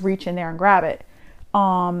to just reach in there and grab it.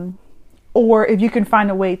 Or if you can find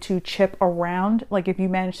a way to chip around, like if you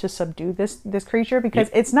manage to subdue this creature, because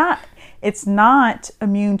it's not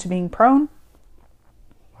immune to being prone.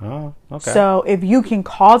 Oh, okay. So if you can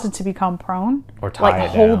cause it to become prone, or tie like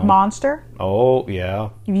it hold down. monster. Oh yeah.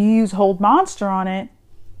 If you use hold monster on it,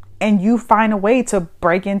 and you find a way to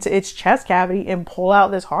break into its chest cavity and pull out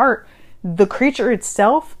this heart, the creature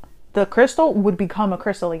itself, the crystal, would become a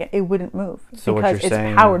crystal again. It wouldn't move because it's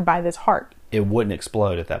powered by this heart. It wouldn't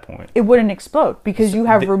explode at that point. It wouldn't explode because you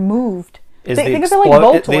have removed. Think of it like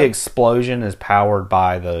Voltorb. The explosion is powered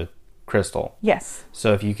by the crystal. Yes.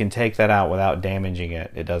 So if you can take that out without damaging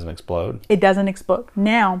it, it doesn't explode. It doesn't explode.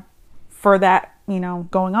 Now, for that,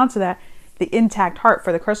 going on to that, the intact heart,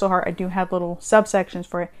 for the crystal heart, I do have little subsections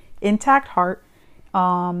for it. Intact heart,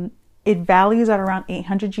 it values at around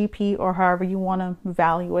 800 GP or however you want to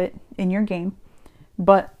value it in your game.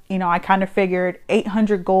 But, I kind of figured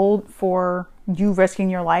 800 gold for you risking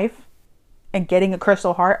your life and getting a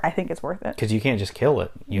crystal heart, I think it's worth it. Because you can't just kill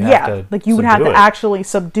it. You have to you would have to actually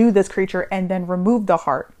subdue this creature and then remove the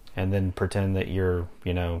heart. And then pretend that you're,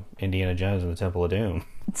 Indiana Jones in the Temple of Doom.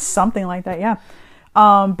 Something like that, yeah.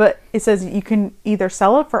 But it says you can either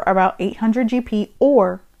sell it for about 800 GP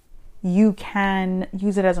or you can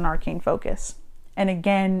use it as an arcane focus. And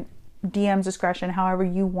again, DM's discretion, however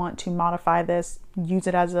you want to modify this, use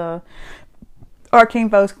it as a arcane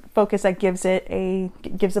focus that gives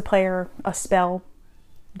a player a spell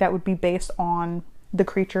that would be based on the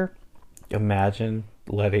creature. Imagine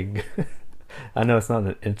letting I know it's not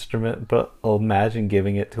an instrument, but imagine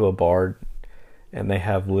giving it to a bard and they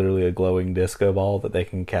have literally a glowing disco ball that they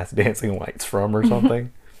can cast dancing lights from or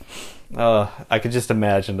something. I could just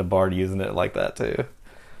imagine the bard using it like that too.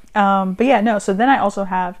 But yeah, no. So then I also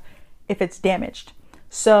have if it's damaged.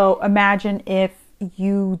 So imagine if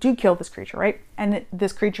you do kill this creature, right? And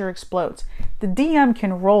this creature explodes. The DM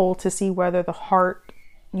can roll to see whether the heart,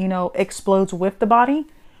 explodes with the body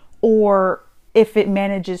or if it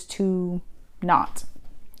manages to not.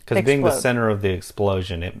 Because being the center of the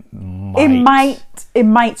explosion, it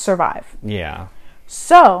might survive. Yeah.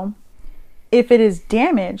 So if it is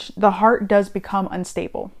damaged, the heart does become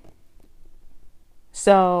unstable.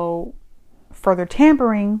 So further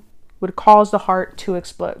tampering would cause the heart to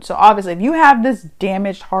explode. So obviously, if you have this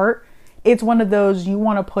damaged heart, it's one of those you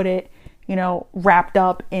want to put it, wrapped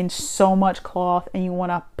up in so much cloth, and you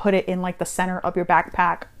want to put it in like the center of your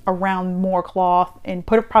backpack around more cloth, and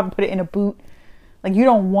probably put it in a boot. Like, you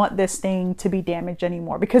don't want this thing to be damaged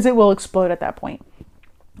anymore because it will explode at that point.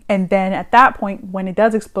 And then at that point, when it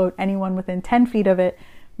does explode, anyone within 10 feet of it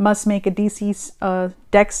must make a DC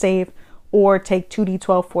dex save or take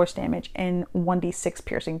 2d12 force damage and 1d6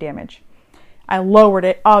 piercing damage. I lowered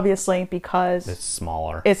it, obviously, because it's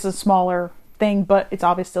smaller. It's a smaller thing, but it's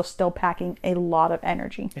obviously still packing a lot of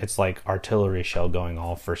energy. It's like artillery shell going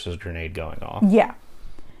off versus grenade going off. Yeah.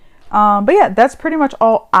 But yeah, that's pretty much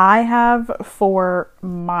all I have for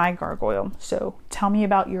my gargoyle. So tell me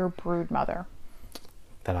about your brood mother.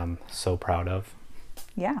 That I'm so proud of.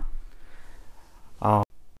 Yeah.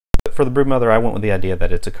 For the brood mother, I went with the idea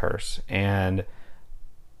that it's a curse and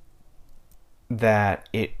that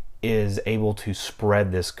it is able to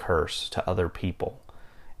spread this curse to other people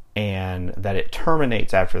and that it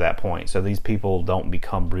terminates after that point. So these people don't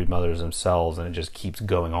become brood mothers themselves and it just keeps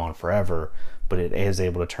going on forever, but it is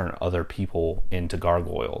able to turn other people into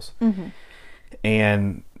gargoyles. Mm-hmm.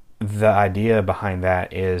 And the idea behind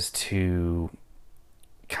that is to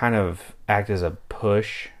kind of act as a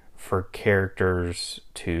push for characters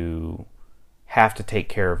to have to take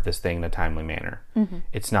care of this thing in a timely manner. Mm-hmm.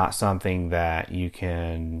 It's not something that you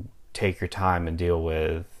can take your time and deal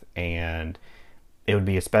with. And it would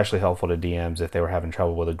be especially helpful to DMs if they were having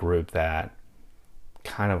trouble with a group that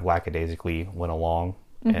kind of lackadaisically went along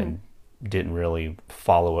and didn't really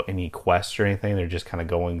follow any quests or anything. They're just kind of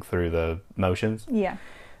going through the motions. Yeah.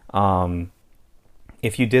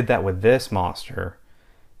 If you did that with this monster,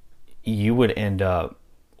 you would end up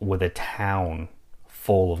with a town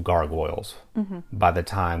full of gargoyles by the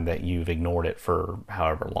time that you've ignored it for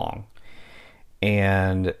however long.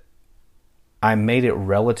 And I made it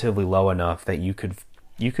relatively low enough that you could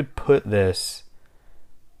put this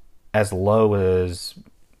as low as,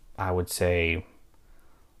 I would say,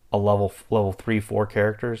 a level 3-4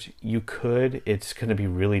 characters. You could. It's going to be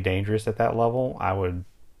really dangerous at that level. I would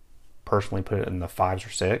personally put it in the 5s or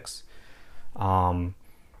 6.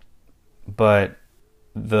 But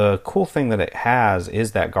the cool thing that it has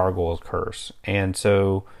is that Gargoyle's Curse. And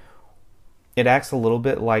so it acts a little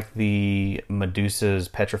bit like the Medusa's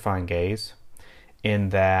Petrifying Gaze, in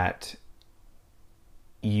that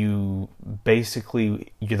you're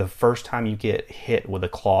the first time you get hit with a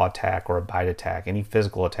claw attack or a bite attack, any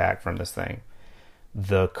physical attack from this thing,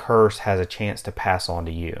 the curse has a chance to pass on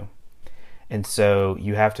to you. And so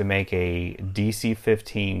you have to make a DC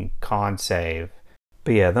 15 con save.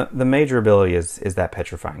 But yeah, the major ability is that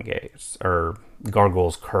Petrifying Gaze, or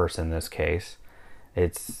Gargoyle's Curse in this case.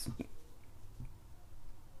 It's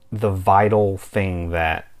the vital thing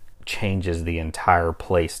that changes the entire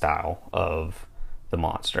play style of the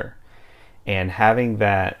monster. And having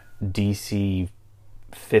that DC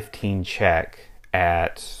 15 check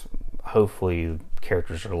at, hopefully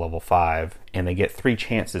characters are level 5, and they get 3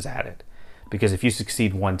 chances at it. Because if you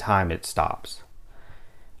succeed one time, it stops.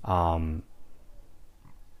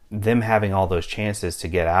 Them having all those chances to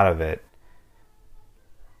get out of it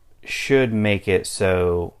should make it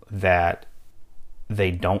so that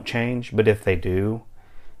they don't change. But if they do,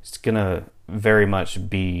 it's going to very much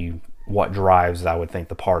be what drives, I would think,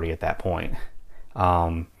 the party at that point.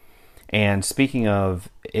 And speaking of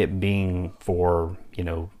it being for,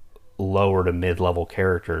 lower to mid-level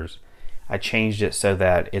characters, I changed it so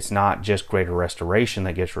that it's not just Greater Restoration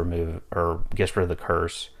that gets removed or gets rid of the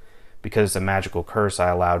curse. Because it's a magical curse, I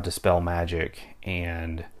allowed Dispel Magic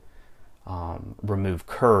and remove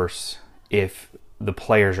Curse if the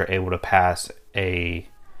players are able to pass a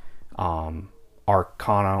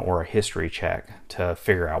Arcana or a History check to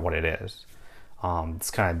figure out what it is. It's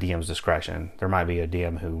kind of DM's discretion. There might be a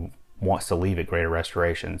DM who wants to leave it Greater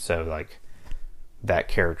Restoration, so like that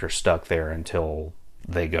character's stuck there until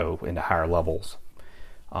they go into higher levels.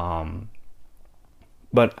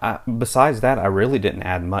 But besides that, I really didn't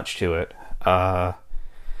add much to it.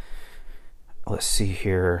 Let's see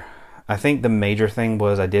here. I think the major thing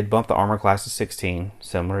was I did bump the armor class to 16,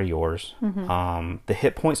 similar to yours. The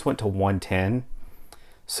hit points went to 110.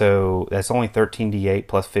 So that's only 13d8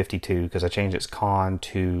 plus 52, because I changed its con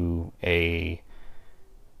to a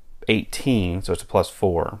 18, so it's a plus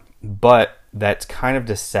 4. But that's kind of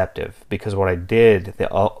deceptive, because what I did, the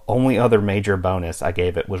only other major bonus I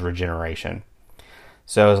gave it was regeneration.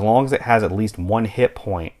 So as long as it has at least 1 hit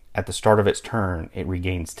point at the start of its turn, it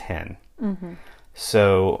regains 10.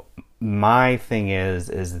 So my thing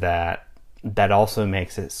is that also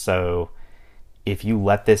makes it so if you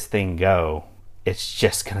let this thing go, it's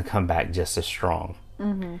just going to come back just as strong.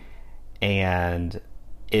 And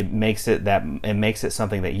it makes it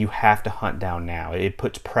something that you have to hunt down now. It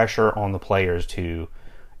puts pressure on the players to,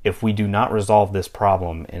 if we do not resolve this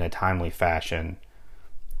problem in a timely fashion,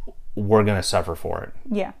 we're going to suffer for it.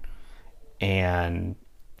 Yeah. And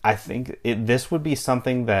I think this would be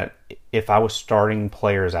something that if I was starting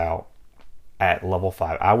players out at level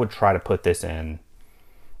 5, I would try to put this in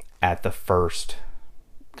at the first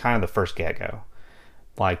get-go.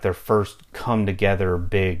 Like their first come together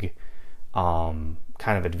big kind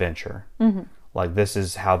of adventure. Like this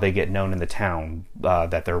is how they get known in the town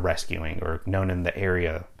that they're rescuing, or known in the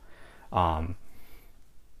area. And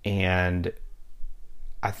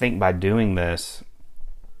I think by doing this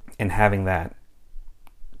and having that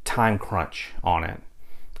time crunch on it,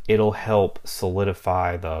 it'll help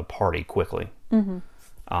solidify the party quickly.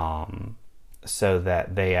 So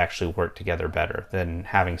that they actually work together better than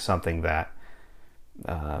having something that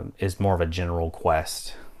is more of a general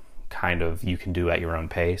quest, kind of you can do at your own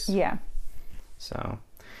pace. Yeah. So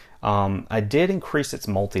I did increase its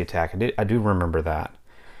multi-attack. I do remember that.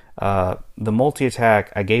 The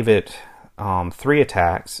multi-attack, I gave it 3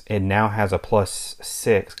 attacks. It now has a plus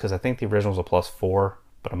 6, because I think the original was a plus 4,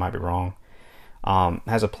 but I might be wrong.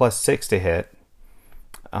 Has a plus 6 to hit,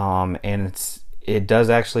 and it does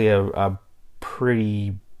actually a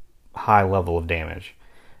pretty high level of damage.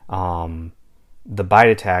 The bite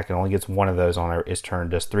attack, it only gets one of those on its turn,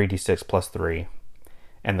 does 3d6 plus 3.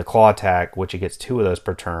 And the claw attack, which it gets 2 of those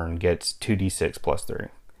per turn, gets 2d6 plus 3.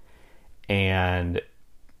 And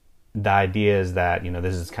the idea is that,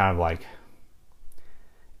 this is kind of like,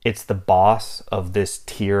 it's the boss of this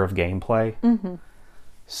tier of gameplay. Mm-hmm.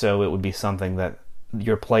 So it would be something that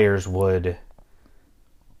your players would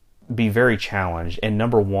be very challenged. And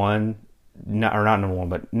not number one,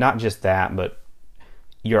 but not just that, but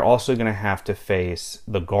you're also going to have to face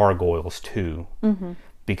the gargoyles too. Mm-hmm.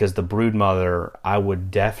 Because the Broodmother, I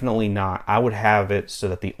would have it so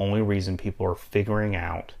that the only reason people are figuring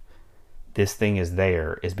out this thing is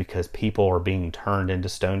there is because people are being turned into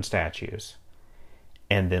stone statues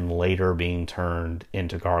and then later being turned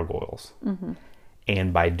into gargoyles. Mm-hmm.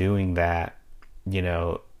 And by doing that,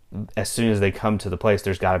 as soon as they come to the place,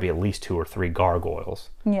 there's got to be at least 2 or 3 gargoyles.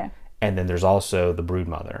 Yeah. And then there's also the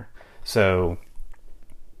Broodmother. So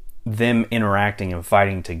them interacting and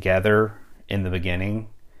fighting together in the beginning,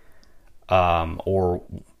 or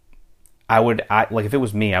like if it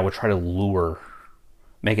was me, I would try to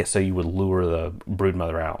make it so you would lure the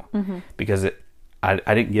Broodmother out. Mm-hmm. Because I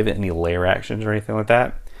didn't give it any lair actions or anything like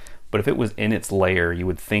that. But if it was in its lair, you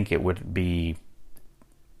would think it wouldn't be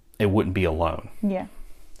alone. Yeah.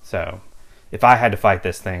 So if I had to fight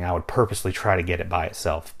this thing, I would purposely try to get it by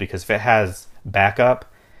itself. Because if it has backup,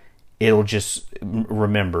 it'll just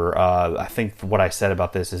remember. I think what I said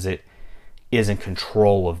about this is it is in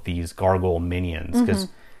control of these gargoyle minions. Because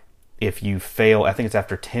if you fail, I think it's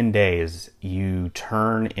after 10 days, you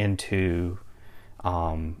turn into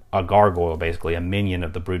a gargoyle, basically a minion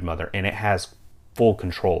of the Broodmother, and it has full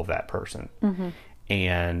control of that person. Mm-hmm.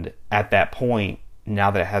 And at that point,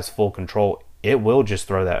 now that it has full control, it will just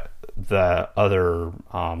throw the other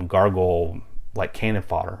gargoyle like cannon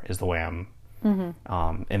fodder, is the way I'm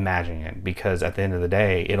imagining it. Because at the end of the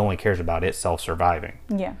day, it only cares about itself surviving.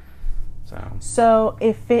 Yeah. So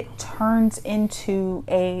if it turns into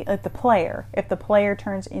if the player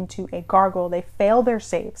turns into a gargoyle, they fail their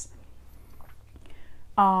saves,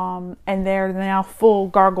 and they're now full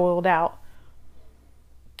gargoyled out,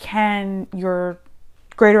 can your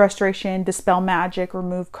Greater Restoration, Dispel Magic,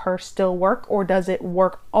 Remove Curse still work, or does it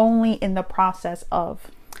work only in the process of?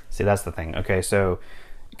 See, that's the thing.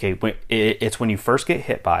 It's when you first get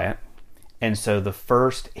hit by it, and so the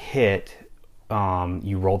first hit,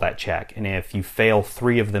 you roll that check, and if you fail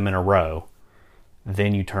 3 of them in a row,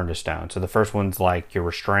 then you turn to stone. So the first one's like you're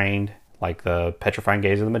restrained, like the Petrifying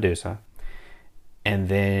Gaze of the Medusa, and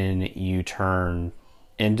then you turn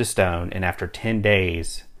into stone, and after 10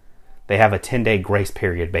 days, they have a 10-day grace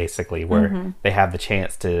period, basically, where they have the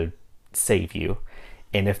chance to save you.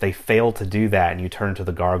 And if they fail to do that and you turn to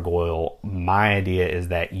the gargoyle, my idea is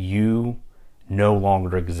that you no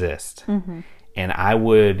longer exist. Mm-hmm. And I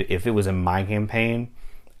would, if it was in my campaign,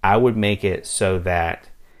 I would make it so that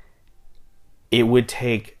it would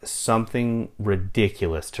take something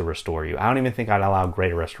ridiculous to restore you. I don't even think I'd allow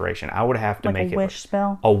Greater Restoration. I would have to make it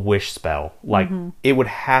a wish spell. Like, it would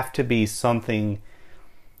have to be something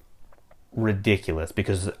ridiculous,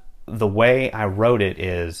 because the way I wrote it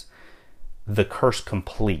is the curse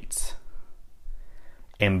completes.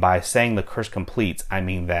 And by saying the curse completes, I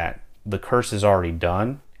mean that the curse is already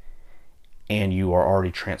done and you are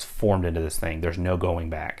already transformed into this thing. There's no going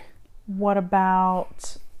back. What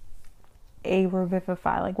about a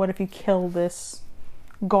revivify? Like, what if you kill this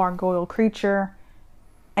gargoyle creature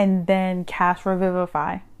and then cast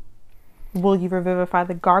revivify? Will you revivify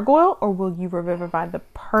the gargoyle, or will you revivify the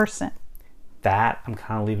person? That I'm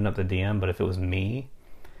kind of leaving up to DM, but if it was me,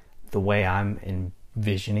 the way I'm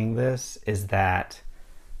envisioning this is that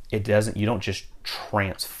you don't just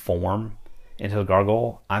transform into a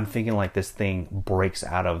gargoyle. I'm thinking like this thing breaks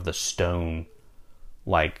out of the stone,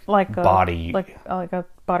 like body, like a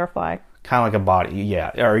butterfly, kind of like a body,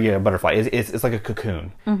 a butterfly. It's like a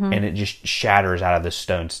cocoon, and it just shatters out of this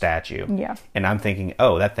stone statue. Yeah, and I'm thinking,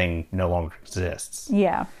 oh, that thing no longer exists.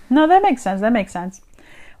 Yeah, no, that makes sense.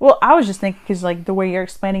 Well, I was just thinking, because like the way you're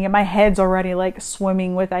explaining it, my head's already like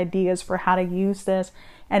swimming with ideas for how to use this.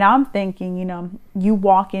 And I'm thinking, you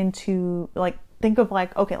walk into, like, think of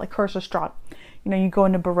like, okay, like Curse of Strahd. You go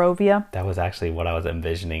into Barovia. That was actually what I was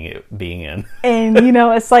envisioning it being in. And,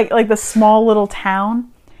 it's like the small little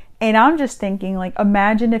town. And I'm just thinking, like,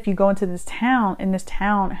 imagine if you go into this town and this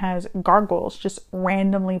town has gargoyles just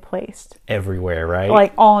randomly placed everywhere, right?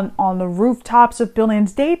 Like on the rooftops of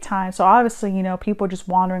buildings daytime. So obviously, people are just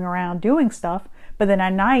wandering around doing stuff. But then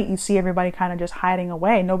at night, you see everybody kind of just hiding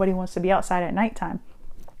away. Nobody wants to be outside at nighttime.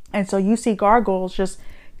 And so you see gargoyles just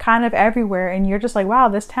kind of everywhere. And you're just like, wow,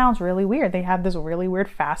 this town's really weird. They have this really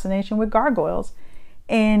weird fascination with gargoyles.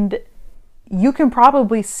 And you can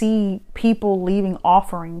probably see people leaving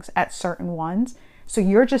offerings at certain ones. So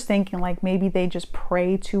you're just thinking like maybe they just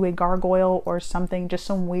pray to a gargoyle or something, just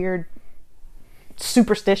some weird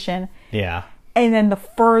superstition. Yeah. And then the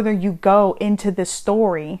further you go into this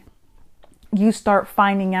story, you start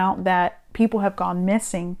finding out that people have gone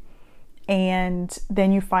missing. And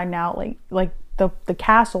then you find out like the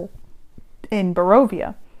castle in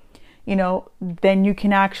Barovia, you know, then you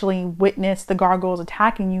can actually witness the gargoyles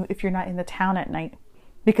attacking you if you're not in the town at night,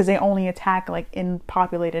 because they only attack like in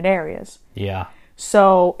populated areas. Yeah.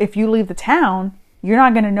 So if you leave the town, you're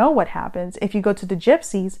not going to know what happens. If you go to the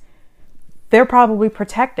gypsies, they're probably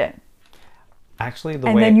protected. Actually,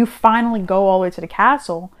 then you finally go all the way to the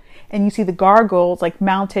castle and you see the gargoyles like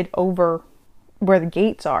mounted over where the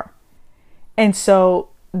gates are. And so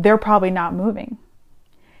they're probably not moving.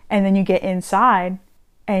 And then you get inside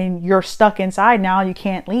and you're stuck inside now. You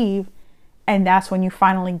can't leave. And that's when you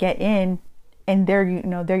finally get in. And there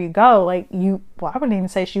you go. Like I wouldn't even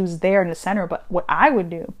say she was there in the center, but what I would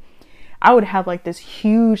do, I would have like this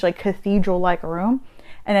huge, like cathedral-like room.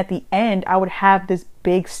 And at the end, I would have this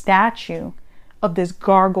big statue of this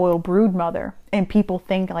gargoyle brood mother. And people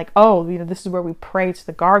think like, oh, you know, this is where we pray to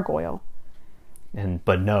the gargoyle.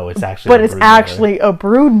 But no, it's actually a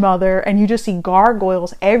brood mother. And you just see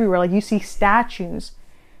gargoyles everywhere. Like you see statues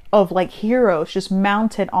of like heroes just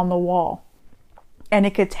mounted on the wall. And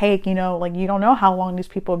it could take, you know, like you don't know how long these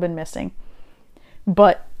people have been missing.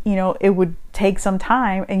 But, you know, it would take some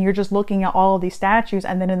time and you're just looking at all of these statues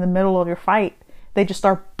and then in the middle of your fight, they just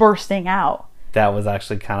start bursting out. That was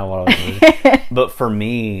actually kind of what I was doing. But for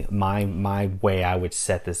me, my way I would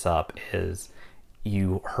set this up is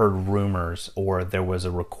you heard rumors or there was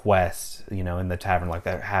a request, you know, in the tavern like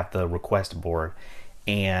that, have the request board.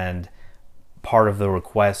 And part of the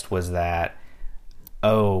request was that,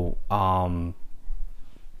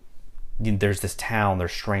 there's this town,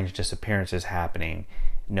 there's strange disappearances happening,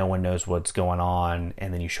 no one knows what's going on,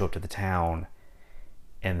 and then you show up to the town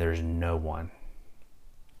and there's no one,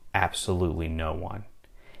 absolutely no one.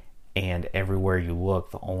 And everywhere you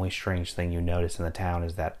look, the only strange thing you notice in the town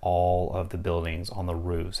is that all of the buildings on the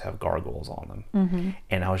roofs have gargoyles on them. Mm-hmm.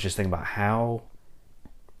 And I was just thinking about how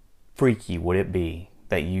freaky would it be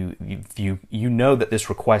that you know that this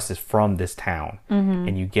request is from this town, mm-hmm.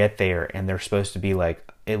 and you get there and there's supposed to be like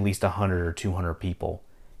at least 100 or 200 people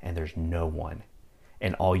and there's no one,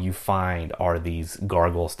 and all you find are these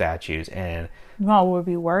gargoyle statues. And well, it would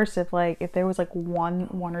be worse if there was like one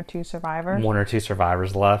or two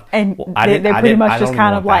survivors left, and they're pretty much just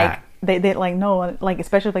kind of like they like no, like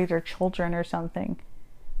especially like their children or something,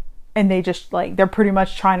 and they just like they're pretty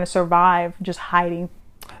much trying to survive just hiding.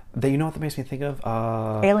 You know what that makes me think of?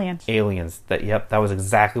 Aliens. That was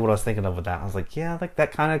exactly what I was thinking of with that. I was like, yeah, like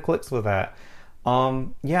that kind of clicks with that.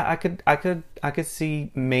 Yeah, I could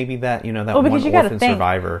see maybe that, you know, that one orphan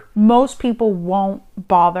survivor. Most people won't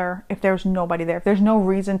bother if there's nobody there. If there's no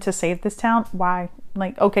reason to save this town, why?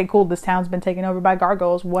 Like, okay, cool, this town's been taken over by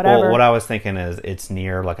gargoyles, whatever. Well, what I was thinking is it's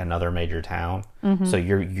near like another major town. Mm-hmm. So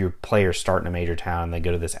your players start in a major town and they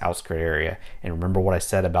go to this outskirt area. And remember what I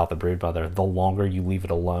said about the broodmother, the longer you leave it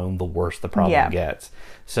alone, the worse the problem gets.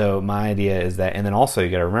 So my idea is that, and then also you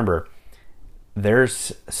got to remember,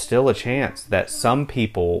 there's still a chance that some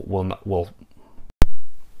people will,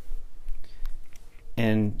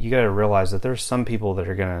 and you got to realize that there's some people that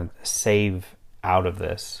are going to save out of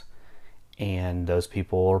this, and those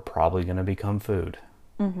people are probably going to become food.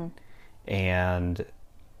 Mm-hmm. And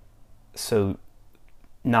so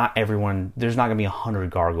not everyone, there's not going to be 100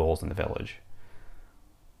 gargoyles in the village,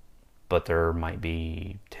 but there might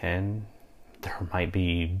be 10, there might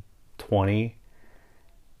be 20.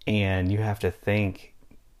 And you have to think,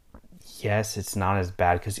 yes, it's not as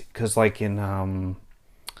bad because like in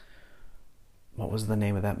what was the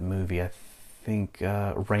name of that movie? I think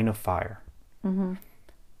Reign of Fire. Mm-hmm.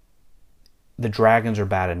 The dragons are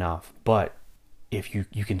bad enough, but if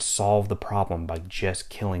you can solve the problem by just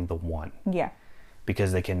killing the one,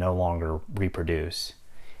 because they can no longer reproduce.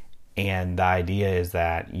 And the idea is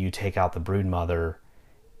that you take out the broodmother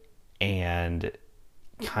and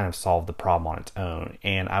kind of solve the problem on its own.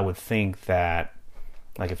 And I would think that,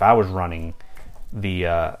 like, if I was running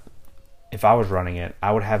it,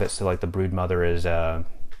 I would have it so like the broodmother is the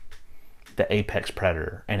apex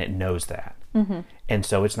predator, and it knows that, mm-hmm. and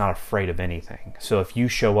so it's not afraid of anything. So if you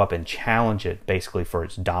show up and challenge it basically for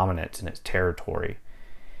its dominance and its territory,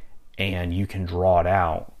 and you can draw it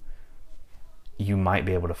out, you might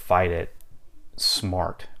be able to fight it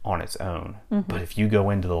smart on its own. Mm-hmm. But if you go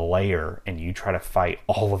into the lair and you try to fight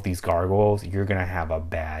all of these gargoyles, you're gonna have a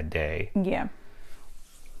bad day. Yeah.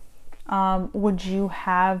 Would you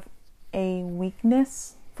have a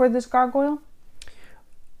weakness for this gargoyle?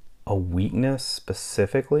 A weakness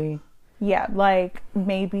specifically? Yeah, like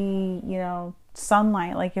maybe,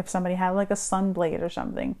 sunlight, like if somebody had like a sunblade or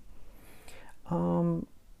something. I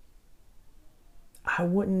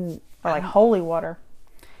wouldn't. Or like holy water.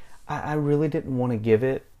 I really didn't want to give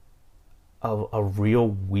it a real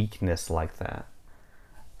weakness like that.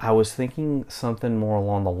 I was thinking something more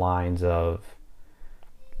along the lines of,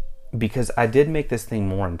 because I did make this thing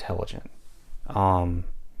more intelligent. I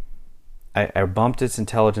bumped its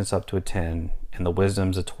intelligence up to a 10 and the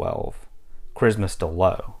wisdom's a 12. Charisma's still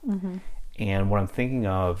low. Mm-hmm. And what I'm thinking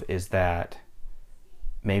of is that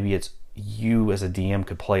maybe it's you as a DM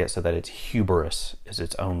could play it so that its hubris is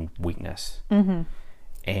its own weakness. Mm-hmm.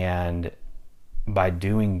 And by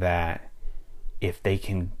doing that, if they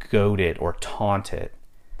can goad it or taunt it,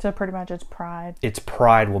 so pretty much its pride. Its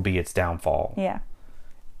pride will be its downfall. Yeah.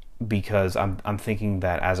 Because I'm thinking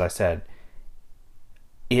that, as I said,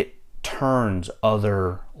 it turns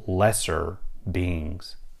other lesser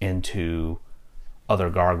beings into other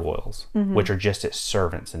gargoyles, mm-hmm. which are just its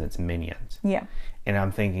servants and its minions. Yeah. And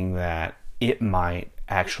I'm thinking that it might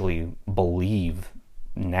actually believe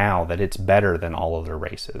now that it's better than all other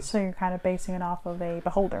races. So you're kind of basing it off of a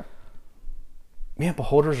beholder. Yeah,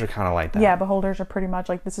 beholders are kind of like that. Yeah, beholders are pretty much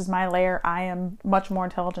like, this is my lair. I am much more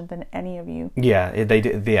intelligent than any of you. Yeah,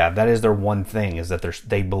 that is their one thing, is that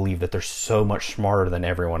they believe that they're so much smarter than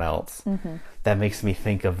everyone else. Mm-hmm. That makes me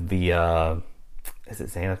think of the is it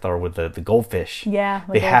Xanathar with the goldfish? Yeah,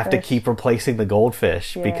 they have to keep replacing the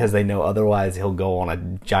goldfish because they know otherwise he'll go on a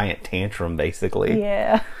giant tantrum, basically.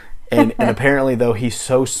 Yeah. and apparently, though, he's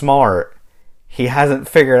so smart, he hasn't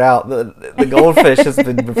figured out the goldfish has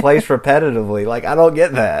been replaced repetitively. Like, I don't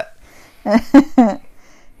get that.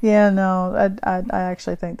 Yeah, no, I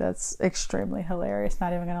actually think that's extremely hilarious.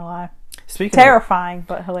 Not even gonna lie. Terrifying,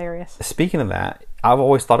 but hilarious. Speaking of that, I've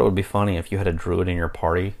always thought it would be funny if you had a druid in your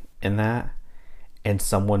party in that, and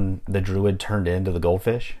the druid turned into the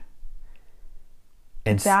goldfish.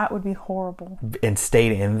 And that would be horrible. And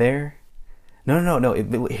stayed in there.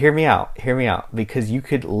 No. Hear me out. Because you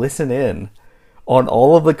could listen in on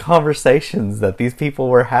all of the conversations that these people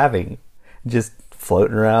were having, just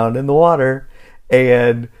floating around in the water.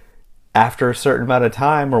 And after a certain amount of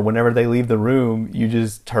time, or whenever they leave the room, you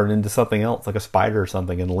just turn into something else, like a spider or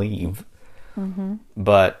something, and leave. Mm-hmm.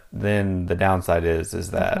 But then the downside is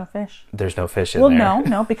that there's no fish in there. Well,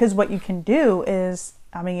 no, because what you can do is,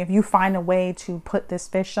 if you find a way to put this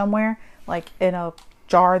fish somewhere, like in a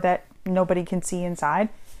jar that nobody can see inside,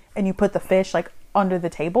 and you put the fish like under the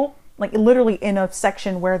table, like literally in a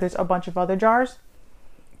section where there's a bunch of other jars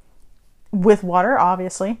with water,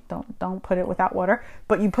 obviously don't put it without water,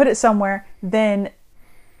 but you put it somewhere, then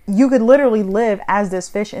you could literally live as this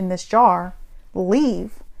fish in this jar,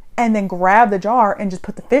 leave, and then grab the jar and just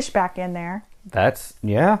put the fish back in there.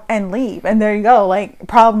 And leave. And there you go. Like,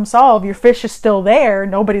 problem solved. Your fish is still there.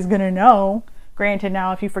 Nobody's going to know. Granted,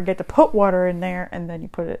 now if you forget to put water in there and then you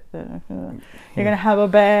put it, you're going to have a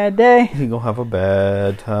bad day. You're going to have a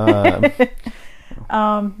bad time.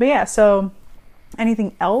 But yeah, so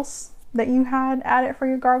anything else that you had added for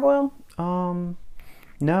your gargoyle?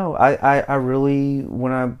 No, I really,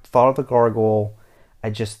 when I thought of the gargoyle, I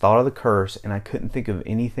just thought of the curse, and I couldn't think of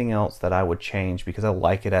anything else that I would change because I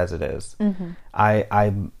like it as it is. Mm-hmm.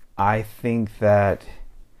 I think that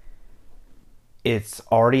it's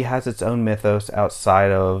already has its own mythos outside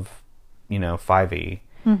of 5e,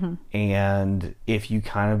 mm-hmm. and if you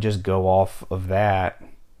kind of just go off of that,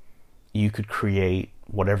 you could create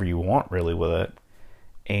whatever you want really with it.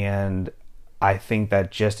 And I think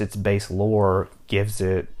that just its base lore gives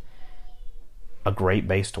it a great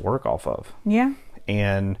base to work off of. Yeah.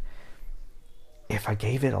 And if I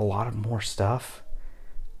gave it a lot of more stuff,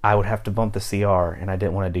 I would have to bump the CR, and I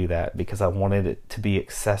didn't want to do that because I wanted it to be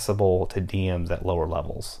accessible to DMs at lower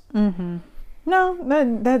levels. Mm-hmm. No,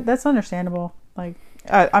 that's understandable. Like,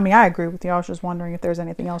 I agree with you. I was just wondering if there's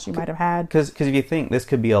anything else you might have had. Because if you think this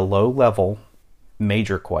could be a low-level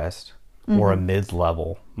major quest, mm-hmm. or a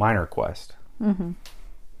mid-level minor quest. Mm-hmm.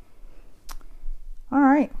 All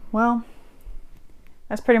right. Well,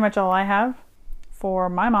 that's pretty much all I have for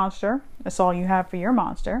my monster. That's all you have for your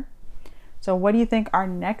monster. So what do you think our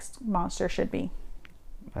next monster should be?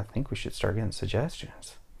 I think we should start getting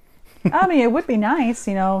suggestions. It would be nice.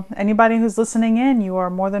 Anybody who's listening in, you are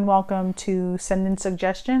more than welcome to send in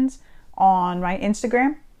suggestions on my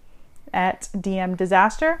Instagram at DM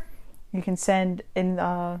Disaster. You can send in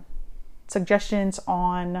suggestions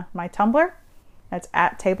on my Tumblr. That's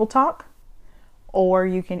at Table Talk. Or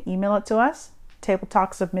you can email it to us,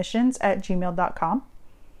 tabletalksubmissions@gmail.com.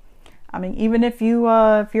 I mean, even if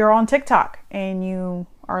you're on TikTok and you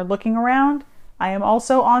are looking around, I am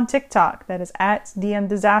also on TikTok. That is at DM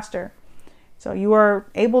Disaster. So you are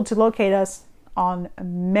able to locate us on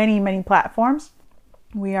many, many platforms.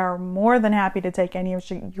 We are more than happy to take any of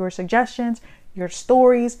your suggestions, your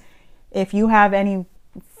stories. If you have any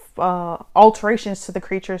alterations to the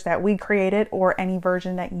creatures that we created or any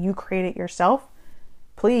version that you created yourself,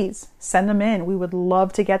 please send them in. We would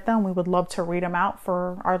love to get them. We would love to read them out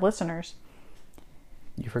for our listeners.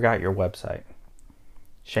 You forgot your website.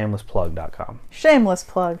 Shamelessplug.com.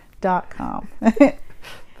 Shamelessplug.com.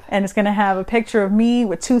 And it's going to have a picture of me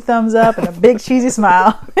with 2 thumbs up and a big cheesy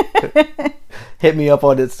smile. Hit me up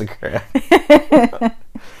on Instagram.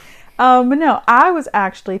 But no, I was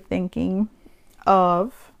actually thinking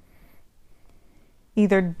of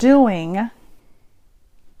either doing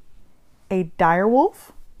a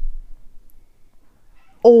direwolf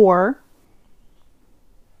or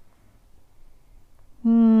I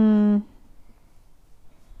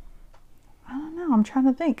don't know. I'm trying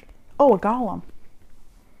to think. Oh, a golem.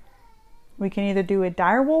 We can either do a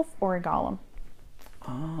direwolf or a golem.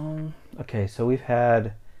 Okay, so we've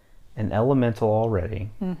had an elemental already.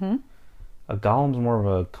 Mm-hmm. A golem's more of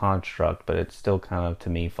a construct, but it still kind of, to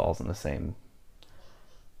me, falls in the same.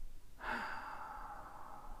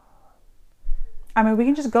 I mean, we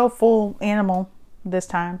can just go full animal this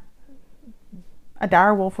time. A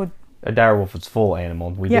direwolf would... A direwolf is full animal.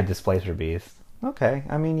 We Yeah. did Displacer Beast. Okay,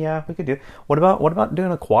 I mean, yeah, we could do. What about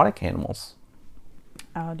doing aquatic animals?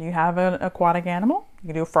 do you have an aquatic animal? You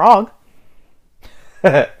can do a frog.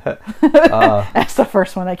 That's the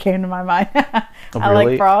first one that came to my mind. I Really?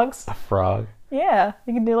 like frogs. A frog. Yeah,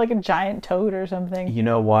 you can do like a giant toad or something. You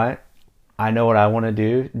know what? I know what I want to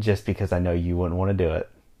do just because I know you wouldn't want to do it.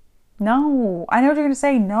 No, I know what you're going to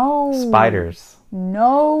say. No. Spiders.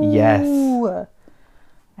 No. Yes.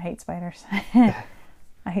 I hate spiders.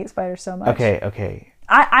 I hate spiders so much. Okay.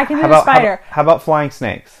 I can do the spider. How about flying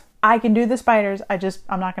snakes? I can do the spiders.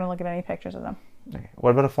 I'm not going to look at any pictures of them. Okay. What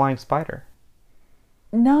about a flying spider?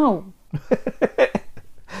 No.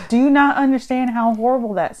 Do you not understand how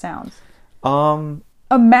horrible that sounds?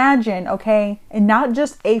 Imagine, okay, and not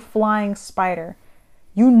just a flying spider.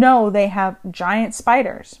 You know they have giant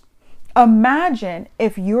spiders. Imagine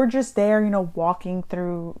if you're just there, walking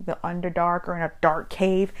through the Underdark or in a dark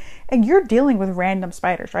cave, and you're dealing with random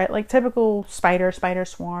spiders, right? Like typical spider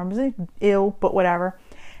swarms, ill, but whatever.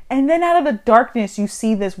 And then out of the darkness, you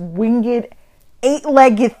see this winged,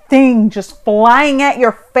 8-legged thing just flying at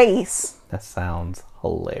your face. That sounds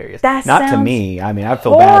hilarious. That Not to sounds me. I mean, I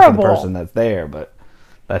feel bad for the horrible. person that's there, but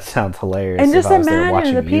that sounds hilarious. And just if I was there imagine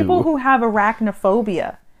watching the people you. who have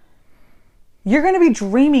arachnophobia. You're going to be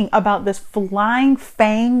dreaming about this flying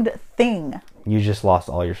fanged thing. You just lost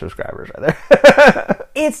all your subscribers right there.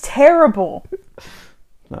 It's terrible.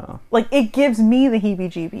 No. Like, it gives me the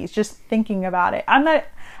heebie-jeebies just thinking about it.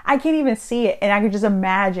 I can't even see it, and I could just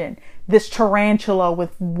imagine this tarantula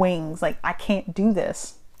with wings. Like, I can't do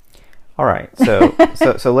this. All right. So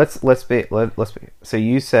let's be. So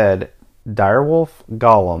you said direwolf,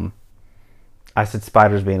 golem. I said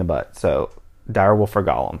spiders being a butt. So direwolf or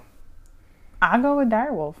golem. I'll go with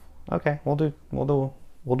direwolf. Okay, we'll do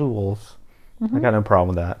wolves. Mm-hmm. I got no problem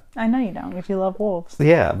with that. I know you don't, if you love wolves.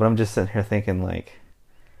 Yeah, but I'm just sitting here thinking, like,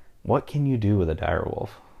 what can you do with a direwolf?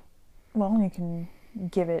 Well, you can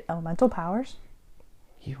give it elemental powers.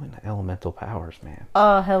 You and the elemental powers, man.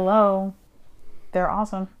 Hello. They're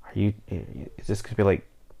awesome. Is this gonna be like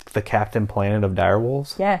the Captain Planet of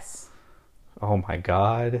direwolves? Yes. Oh my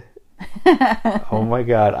god. Oh my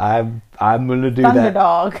god. I'm gonna do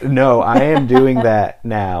Thunderdog. that. No, I am doing that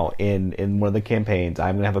now in one of the campaigns.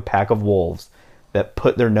 I'm gonna have a pack of wolves that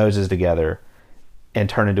put their noses together and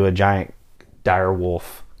turn into a giant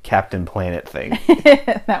direwolf Captain Planet thing.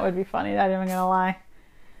 That would be funny, not even gonna lie.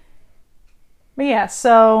 But yeah,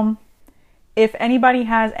 so if anybody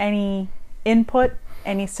has any input,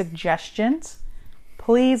 any suggestions,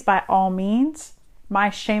 please, by all means, my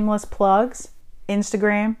shameless plugs,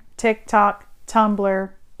 Instagram, TikTok, Tumblr,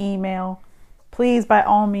 email, please, by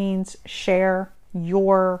all means, share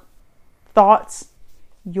your thoughts,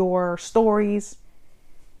 your stories,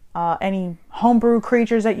 any homebrew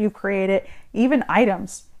creatures that you've created, even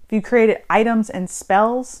items. If you created items and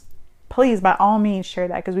spells, please, by all means, share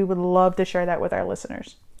that, because we would love to share that with our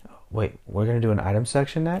listeners. Wait, we're gonna do an item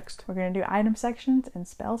section next? We're going to do item sections and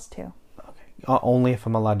spells too. Okay. Only if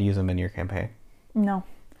I'm allowed to use them in your campaign. No.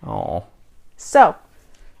 Oh. So,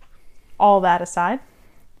 all that aside,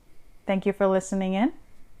 thank you for listening in.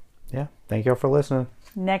 Yeah. Thank you all for listening.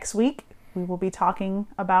 Next week, we will be talking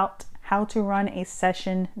about how to run a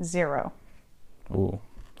session 0. Ooh.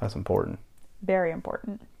 That's important. Very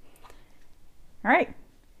important. All right.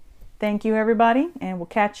 Thank you, everybody, and we'll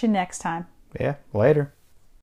catch you next time. Yeah, later.